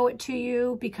to show it to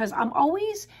you because I'm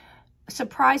always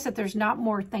surprised that there's not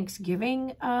more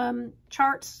Thanksgiving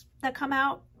charts that come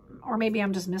out, or maybe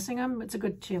I'm just missing them. It's a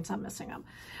good chance I'm missing them.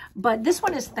 But this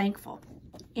one is Thankful,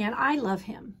 and I love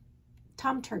him.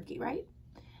 Tom Turkey, right?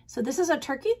 So this is a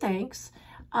Turkey Thanks.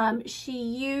 She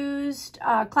used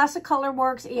Classic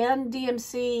Colorworks and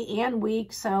DMC and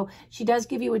Week, so she does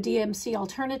give you a DMC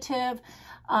alternative.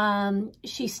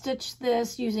 She stitched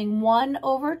this using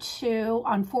 1/2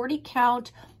 on 40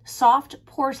 count soft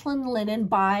porcelain linen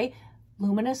by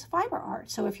Luminous Fiber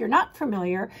Art. So if you're not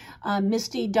familiar,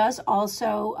 Misty does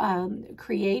also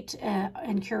create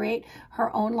and curate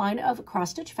her own line of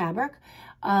cross-stitch fabric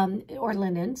or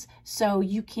linens. So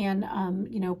you can,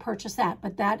 you know, purchase that.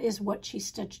 But that is what she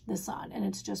stitched this on, and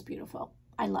it's just beautiful.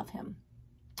 I love him.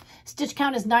 Stitch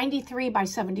count is 93 by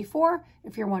 74,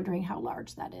 if you're wondering how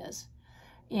large that is.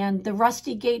 And the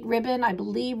Rusty Gate ribbon, I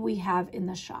believe we have in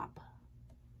the shop.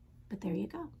 But there you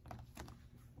go.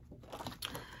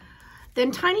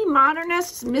 Then Tiny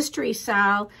Modernists Mystery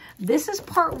Sal. This is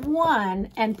part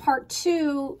 1, and part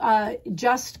 2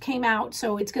 just came out,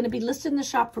 so it's going to be listed in the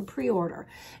shop for pre-order.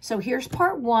 So here's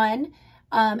part 1,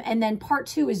 and then part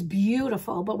 2 is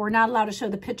beautiful, but we're not allowed to show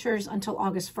the pictures until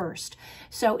August 1st.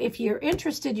 So if you're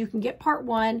interested, you can get part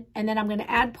 1, and then I'm going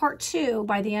to add part 2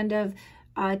 by the end of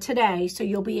today, so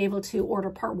you'll be able to order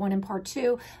part 1 and part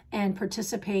 2 and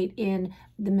participate in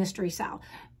the Mystery Sal.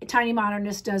 Tiny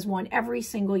Modernist does one every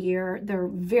single year. They're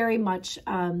very much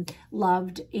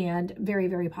loved and very,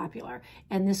 very popular.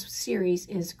 And this series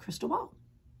is Crystal Ball.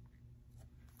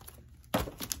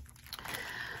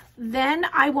 Then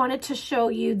I wanted to show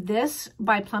you this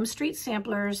by Plum Street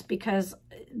Samplers because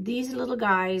these little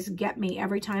guys get me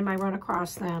every time I run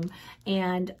across them.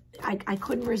 And I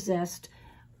couldn't resist.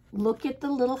 Look at the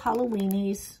little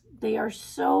Halloweenies. They are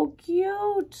so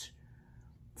cute.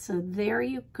 So there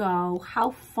you go. How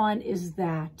fun is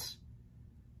that?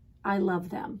 I love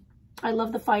them. I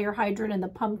love the fire hydrant and the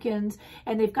pumpkins,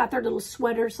 and they've got their little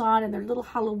sweaters on and their little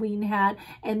Halloween hat,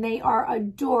 and they are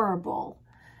adorable.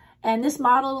 And this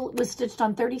model was stitched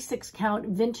on 36 count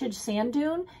vintage sand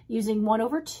dune using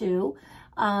 1/2.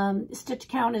 Stitch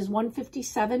count is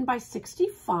 157 by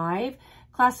 65.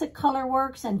 Classic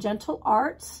Colorworks and Gentle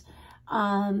Arts.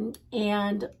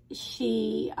 And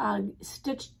she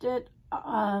stitched it,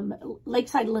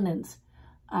 Lakeside Linens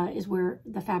is where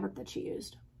the fabric that she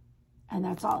used. And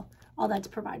that's all that's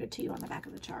provided to you on the back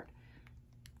of the chart.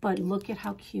 But look at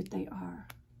how cute they are.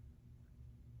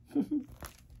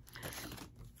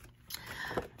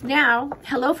 Now,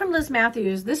 Hello from Liz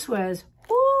Matthews. This was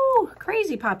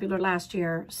crazy popular last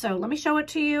year. So let me show it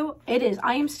to you. It is.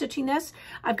 I am stitching this.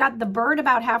 I've got the bird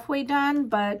about halfway done,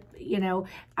 but you know,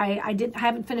 I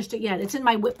haven't finished it yet. It's in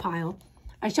my whip pile.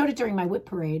 I showed it during my whip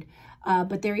parade.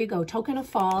 But there you go. Token of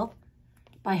Fall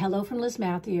by Hello from Liz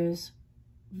Matthews.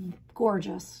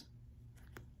 Gorgeous.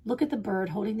 Look at the bird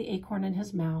holding the acorn in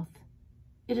his mouth.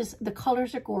 It is, the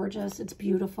colors are gorgeous. It's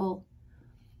beautiful.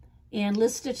 And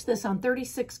Liz stitched this on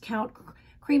 36 count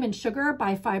cream and sugar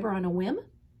by Fiber on a Whim.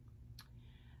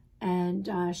 And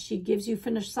she gives you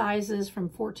finished sizes from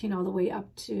 14 all the way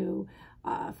up to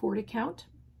 40 count.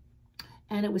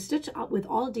 And it was stitched out with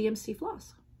all DMC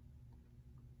floss.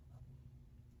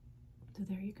 So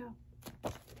there you go.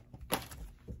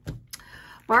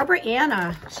 Barbara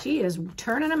Anna, she is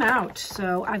turning them out.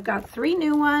 So I've got 3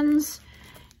 new ones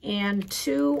and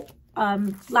 2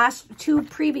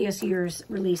 previous year's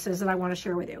releases that I want to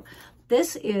share with you.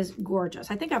 This is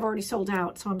gorgeous. I think I've already sold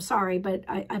out, so I'm sorry, but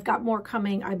I've got more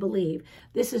coming, I believe.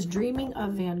 This is Dreaming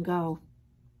of Van Gogh.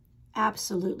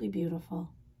 Absolutely beautiful.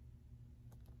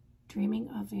 Dreaming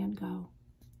of Van Gogh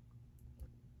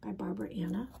by Barbara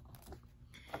Anna.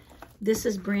 This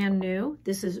is brand new.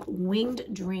 This is Winged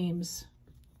Dreams.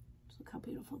 Look how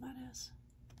beautiful that is.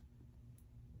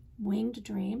 Winged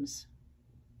Dreams.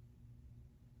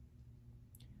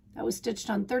 That was stitched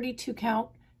on 32 count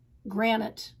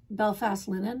granite Belfast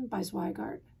linen by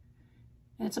Zweigart.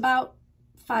 And it's about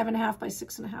 5.5 by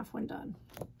 6.5 when done.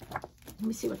 Let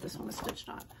me see what this one was stitched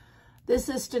on. This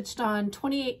is stitched on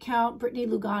 28 count Brittany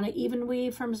Lugana even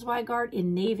weave from Zweigart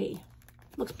in navy.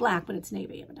 Looks black, but it's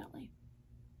navy evidently.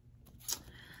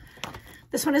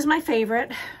 This one is my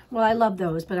favorite. Well, I love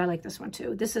those, but I like this one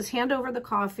too. This is Hand Over the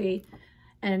Coffee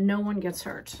and No One Gets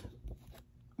Hurt.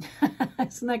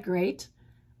 Isn't that great?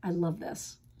 I love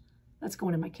this. That's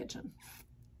going in my kitchen.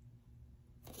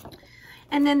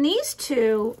 And then these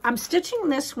 2, I'm stitching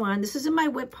this one. This is in my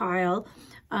whip pile.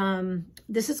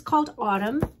 This is called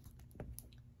Autumn.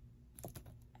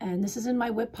 And this is in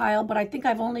my whip pile, but I think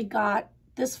I've only got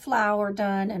this flower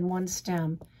done and 1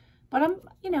 stem. But I'm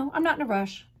not in a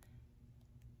rush.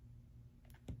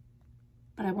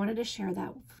 But I wanted to share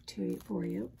that for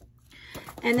you.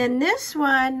 And then this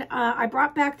one, I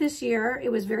brought back this year.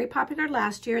 It was very popular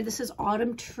last year. This is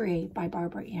Autumn Tree by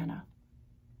Barbara Anna.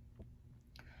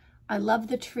 I love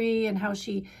the tree and how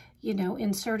she,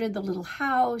 inserted the little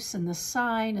house and the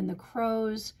sign and the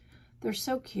crows. They're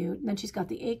so cute. And then she's got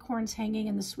the acorns hanging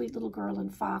and the sweet little girl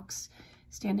and fox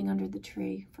standing under the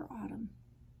tree for autumn.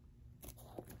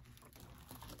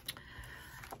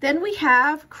 Then we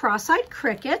have Cross-Eyed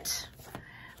Cricket.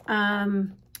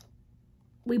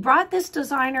 We brought this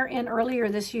designer in earlier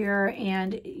this year,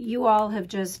 and you all have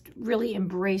just really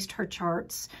embraced her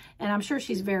charts. And I'm sure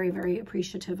she's very, very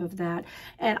appreciative of that.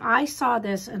 And I saw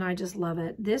this, and I just love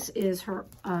it. This is her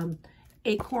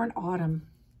Acorn Autumn.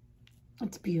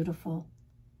 It's beautiful.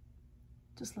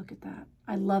 Just look at that.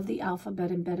 I love the alphabet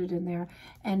embedded in there.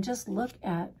 And just look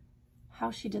at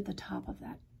how she did the top of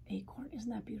that acorn.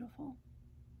 Isn't that beautiful?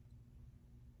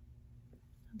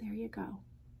 There you go.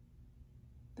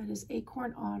 That is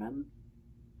Acorn Autumn.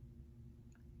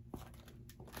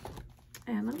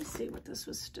 And let me see what this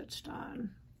was stitched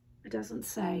on. It doesn't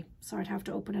say, so I'd have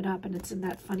to open it up, and it's in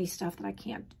that funny stuff that I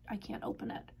can't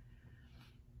open it.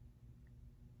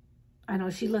 I know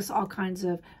she lists all kinds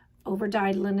of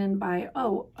over-dyed linen by,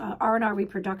 R&R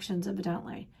Reproductions,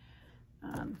 evidently.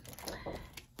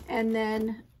 And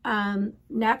then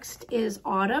next is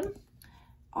Autumn.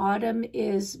 Autumn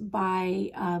is by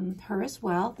her as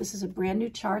well. This is a brand new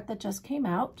chart that just came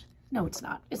out. No, it's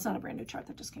not. It's not a brand new chart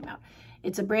that just came out.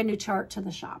 It's a brand new chart to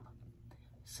the shop.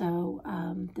 So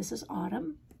this is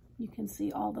Autumn. You can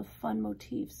see all the fun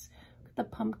motifs. The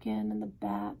pumpkin and the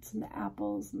bats and the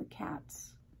apples and the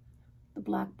cats, the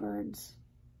blackbirds.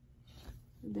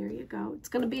 There you go. It's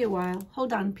going to be a while.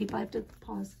 Hold on, people. I have to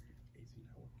pause.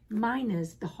 Mine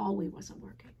is the hallway wasn't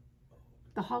working.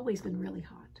 The hallway's been really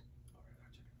hot.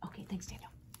 Okay, thanks,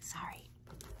 Daniel. Sorry.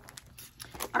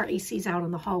 Our AC's out in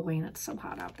the hallway, and it's so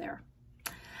hot out there.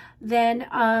 Then,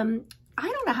 I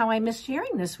don't know how I missed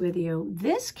sharing this with you.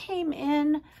 This came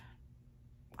in,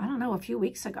 I don't know, a few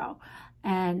weeks ago.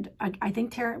 And I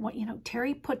think Terry,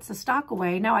 Terry puts the stock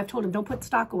away. Now I've told him, don't put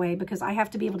stock away because I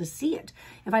have to be able to see it.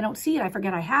 If I don't see it, I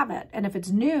forget I have it. And if it's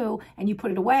new and you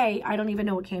put it away, I don't even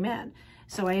know it came in.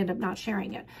 so I ended up not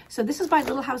sharing it. So this is by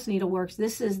Little House Needleworks.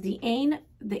 This is the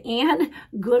Anne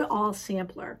Goodall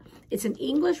sampler. It's an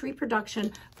English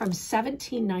reproduction from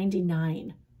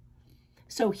 1799.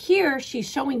 So here she's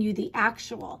showing you the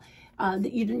actual.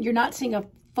 You're not seeing a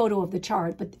photo of the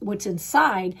chart, but what's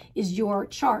inside is your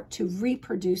chart to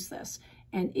reproduce this,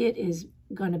 and it is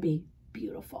going to be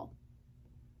beautiful.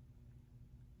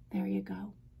 There you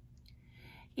go.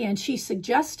 And she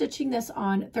suggests stitching this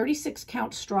on 36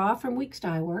 count straw from Weeks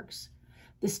Dye Works.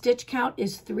 The stitch count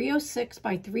is 306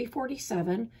 by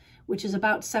 347, which is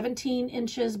about 17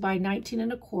 inches by 19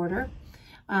 1/4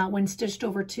 when stitched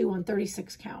over 2 on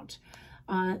 36 count.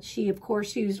 She, of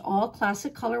course, used all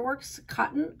classic Colorworks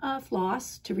cotton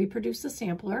floss to reproduce the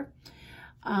sampler.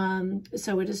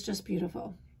 So it is just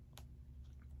beautiful.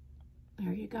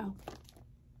 There you go.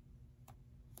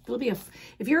 It'll be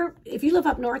if you live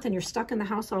up north and you're stuck in the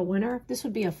house all winter, this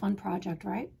would be a fun project,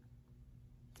 right?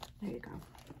 There you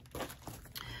go.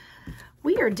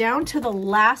 We are down to the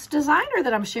last designer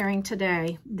that I'm sharing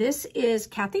today. This is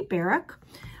Kathy Barrick.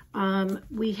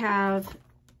 We have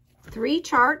 3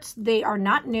 charts. They are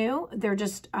not new. They're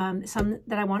just some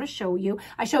that I want to show you.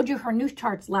 I showed you her new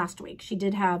charts last week. She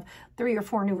did have 3 or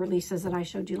 4 new releases that I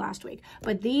showed you last week.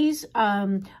 But these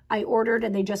I ordered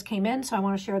and they just came in, so I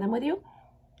want to share them with you.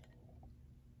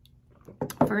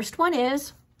 First one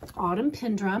is Autumn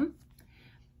Pin Drum.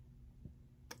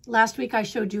 Last week I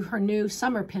showed you her new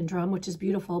Summer Pin Drum, which is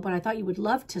beautiful, but I thought you would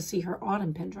love to see her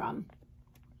Autumn Pin Drum.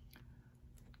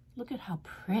 Look at how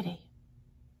pretty.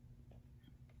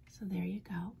 So there you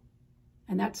go.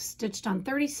 And that's stitched on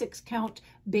 36 count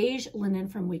beige linen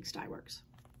from Weeks Dye Works.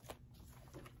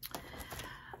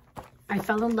 I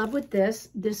fell in love with this.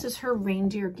 This is her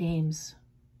Reindeer Games.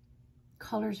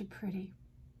 Colors are pretty,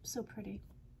 so pretty.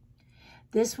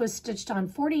 This was stitched on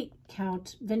 40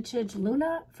 count vintage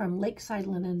Luna from Lakeside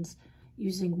Linens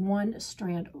using 1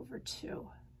 strand over 2.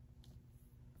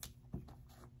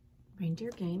 Reindeer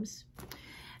Games.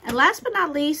 And last but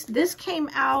not least, this came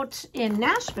out in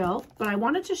Nashville, but I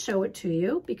wanted to show it to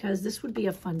you because this would be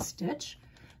a fun stitch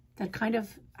that kind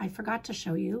of, I forgot to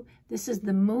show you. This is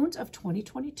the Moons of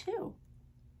 2022.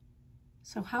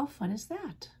 So how fun is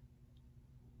that?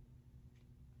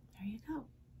 There you go.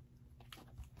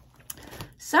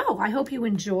 So I hope you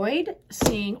enjoyed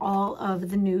seeing all of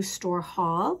the new store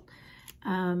haul.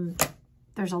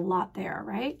 There's a lot there,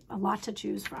 right? A lot to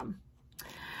choose from.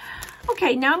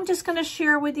 Okay, now I'm just going to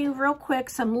share with you real quick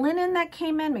some linen that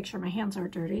came in. Make sure my hands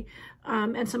aren't dirty.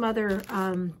 And some other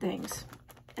things.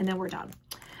 And then we're done.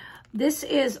 This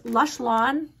is Lush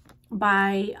Lawn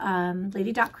by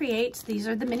Lady Dot Creates. These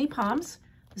are the mini palms.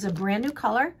 This is a brand new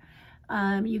color.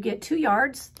 You get 2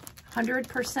 yards,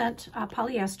 100%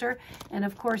 polyester. And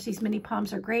of course, these mini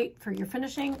palms are great for your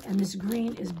finishing. And this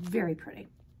green is very pretty.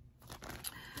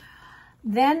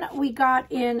 Then we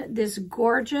got in this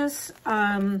gorgeous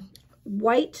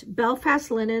white Belfast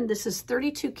linen. This is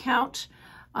 32 count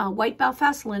white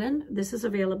Belfast linen. This is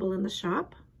available in the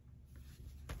shop.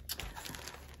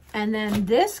 And then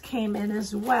this came in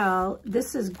as well.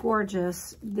 This is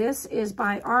gorgeous. This is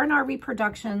by R&R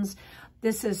Reproductions.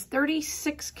 This is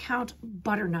 36 count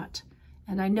butternut.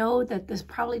 And I know that this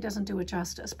probably doesn't do it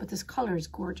justice, but this color is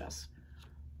gorgeous.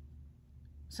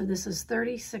 So this is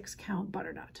 36 count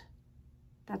butternut.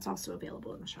 That's also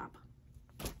available in the shop.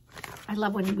 I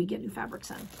love when we get new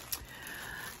fabrics in.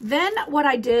 Then what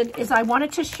I did is I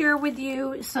wanted to share with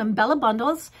you some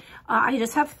BellaBundles. I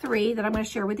just have 3 that I'm going to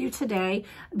share with you today.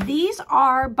 These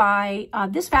are by,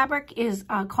 this fabric is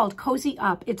called Cozy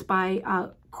Up. It's by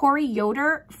Corey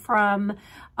Yoder from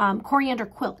Coriander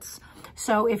Quilts.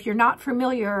 So if you're not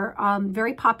familiar,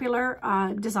 very popular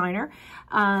designer,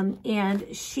 and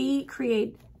she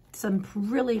creates some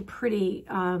really pretty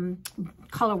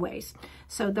colorways.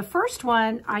 So the first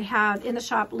one I have in the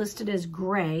shop listed as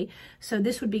gray. So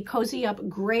this would be Cozy Up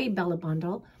Gray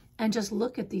BellaBundle. And just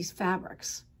look at these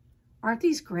fabrics. Aren't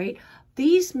these great?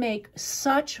 These make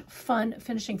such fun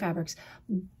finishing fabrics.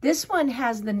 This one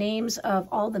has the names of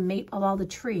all the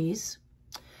trees.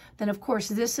 Then of course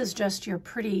this is just your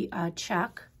pretty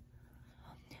check.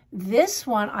 This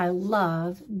one I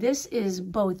love. This is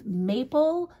both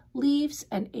maple leaves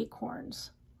and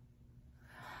acorns.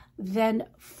 Then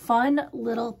fun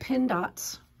little pin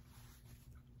dots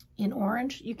in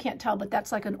orange. You can't tell, but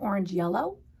that's like an orange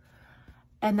yellow.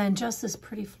 And then just this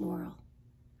pretty floral.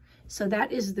 So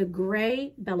that is the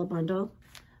gray BellaBundle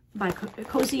by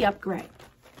Cozy Up Gray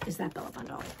is that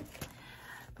BellaBundle.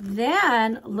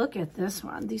 Then look at this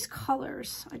one. These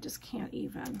colors, I just can't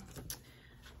even.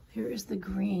 Here is the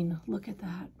green. Look at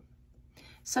that.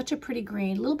 Such a pretty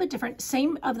green, a little bit different.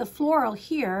 Same of the floral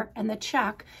here and the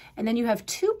check. And then you have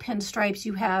two pinstripes.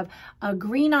 You have a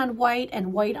green on white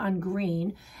and white on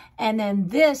green. And then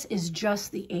this is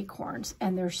just the acorns,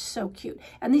 and they're so cute.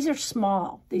 And these are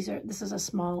small. This is a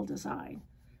small design.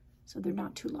 So they're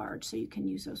not too large, so you can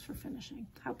use those for finishing.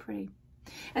 How pretty.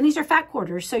 And these are fat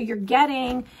quarters. So you're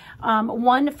getting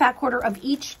one fat quarter of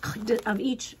each,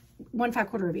 one fat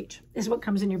quarter of each is what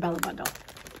comes in your Bella bundle.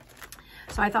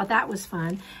 So I thought that was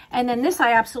fun. And then this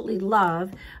I absolutely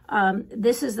love.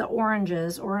 This is the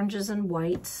oranges and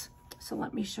whites. So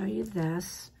let me show you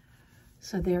this.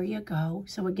 So there you go.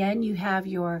 So again, you have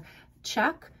your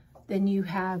check, then you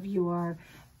have your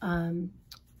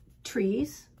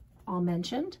trees, all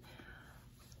mentioned.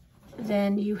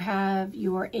 Then you have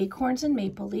your acorns and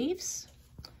maple leaves,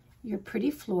 your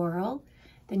pretty floral.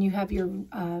 Then you have your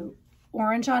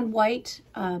orange on white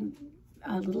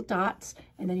little dots,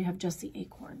 and then you have just the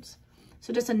acorns.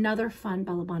 So just another fun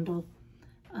Bella bundle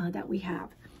that we have.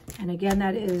 And again,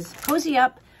 that is Cozy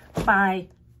Up by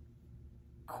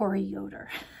Corey Yoder.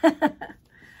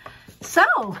 So,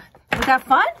 was that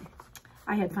fun?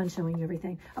 I had fun showing you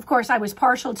everything. Of course, I was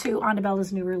partial to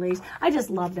Anabella's new release. I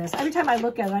just love this. Every time I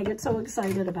look at it, I get so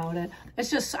excited about it. It's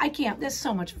just, it's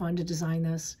so much fun to design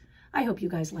this. I hope you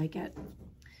guys like it.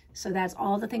 So that's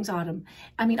all the things all the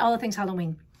things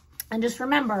Halloween. And just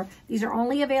remember, these are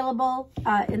only available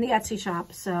in the Etsy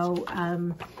shop. So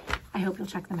I hope you'll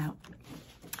check them out.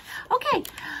 Okay,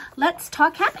 let's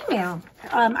talk Happy Mail.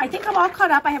 I think I'm all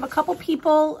caught up. I have a couple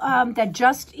people that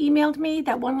just emailed me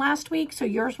that won last week, so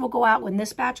yours will go out when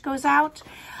this batch goes out.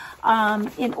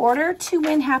 In order to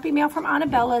win Happy Mail from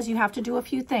Anabellas, you have to do a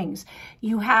few things.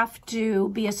 You have to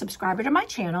be a subscriber to my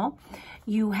channel.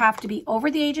 You have to be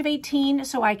over the age of 18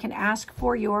 so I can ask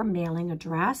for your mailing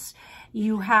address.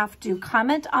 You have to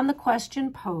comment on the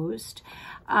question posed.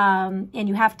 And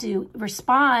you have to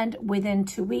respond within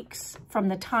 2 weeks from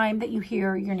the time that you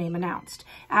hear your name announced.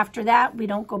 After that, we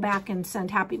don't go back and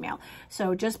send Happy Mail.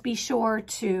 So just be sure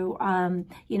to,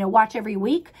 watch every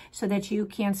week so that you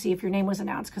can see if your name was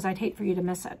announced, because I'd hate for you to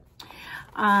miss it.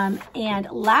 And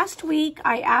last week,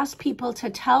 I asked people to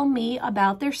tell me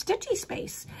about their stitchy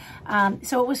space.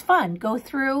 So it was fun. Go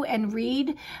through and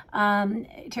read.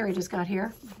 Terry just got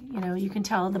here. You can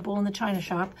tell the bull in the china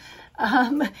shop.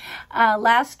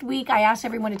 Last week, I asked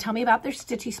everyone to tell me about their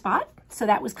stitchy spot. So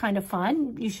that was kind of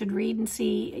fun. You should read and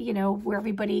see, where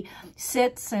everybody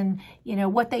sits and,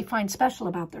 what they find special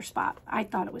about their spot. I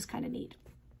thought it was kind of neat.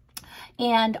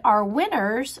 And our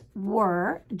winners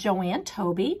were Joanne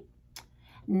Toby,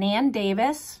 Nan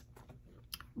Davis,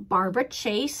 Barbara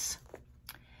Chase,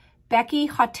 Becky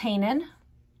Hotanen,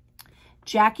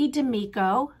 Jackie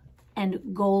D'Amico, and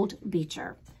Gold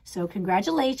Beecher. So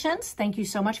congratulations. Thank you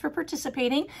so much for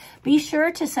participating. Be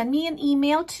sure to send me an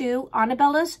email to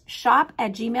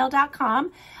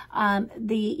anabellasshop@gmail.com.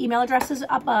 The email address is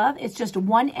above. It's just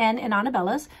one N in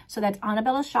Anabellas. So that's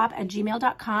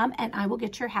anabellasshop@gmail.com, and I will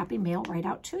get your Happy Mail right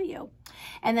out to you.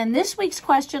 And then this week's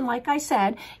question, like I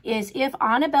said, is if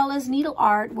Anabella's Needle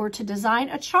Art were to design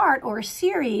a chart or a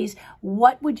series,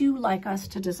 what would you like us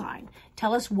to design?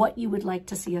 Tell us what you would like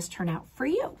to see us turn out for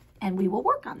you, and we will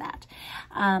work on that.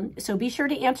 So be sure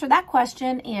to answer that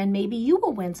question, and maybe you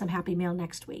will win some Happy Mail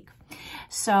next week.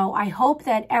 So I hope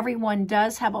that everyone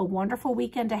does have a wonderful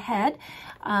weekend ahead.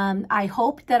 I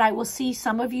hope that I will see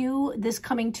some of you this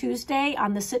coming Tuesday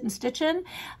on the Sit and Stitchin'.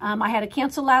 I had to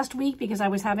cancel last week because I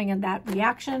was having that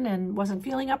reaction and wasn't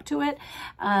feeling up to it.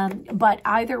 But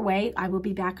either way, I will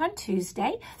be back on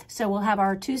Tuesday. So we'll have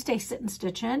our Tuesday Sit and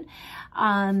Stitchin'.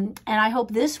 And I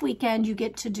hope this weekend you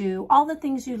get to do all the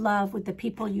things you love with the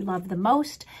people you love the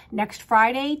most. Next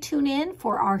Friday, tune in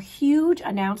for our huge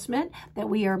announcement that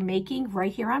we are making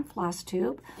right here on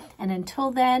Flosstube. And until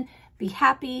then, be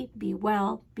happy, be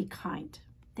well, be kind.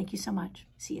 Thank you so much.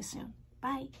 See you soon.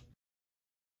 Bye.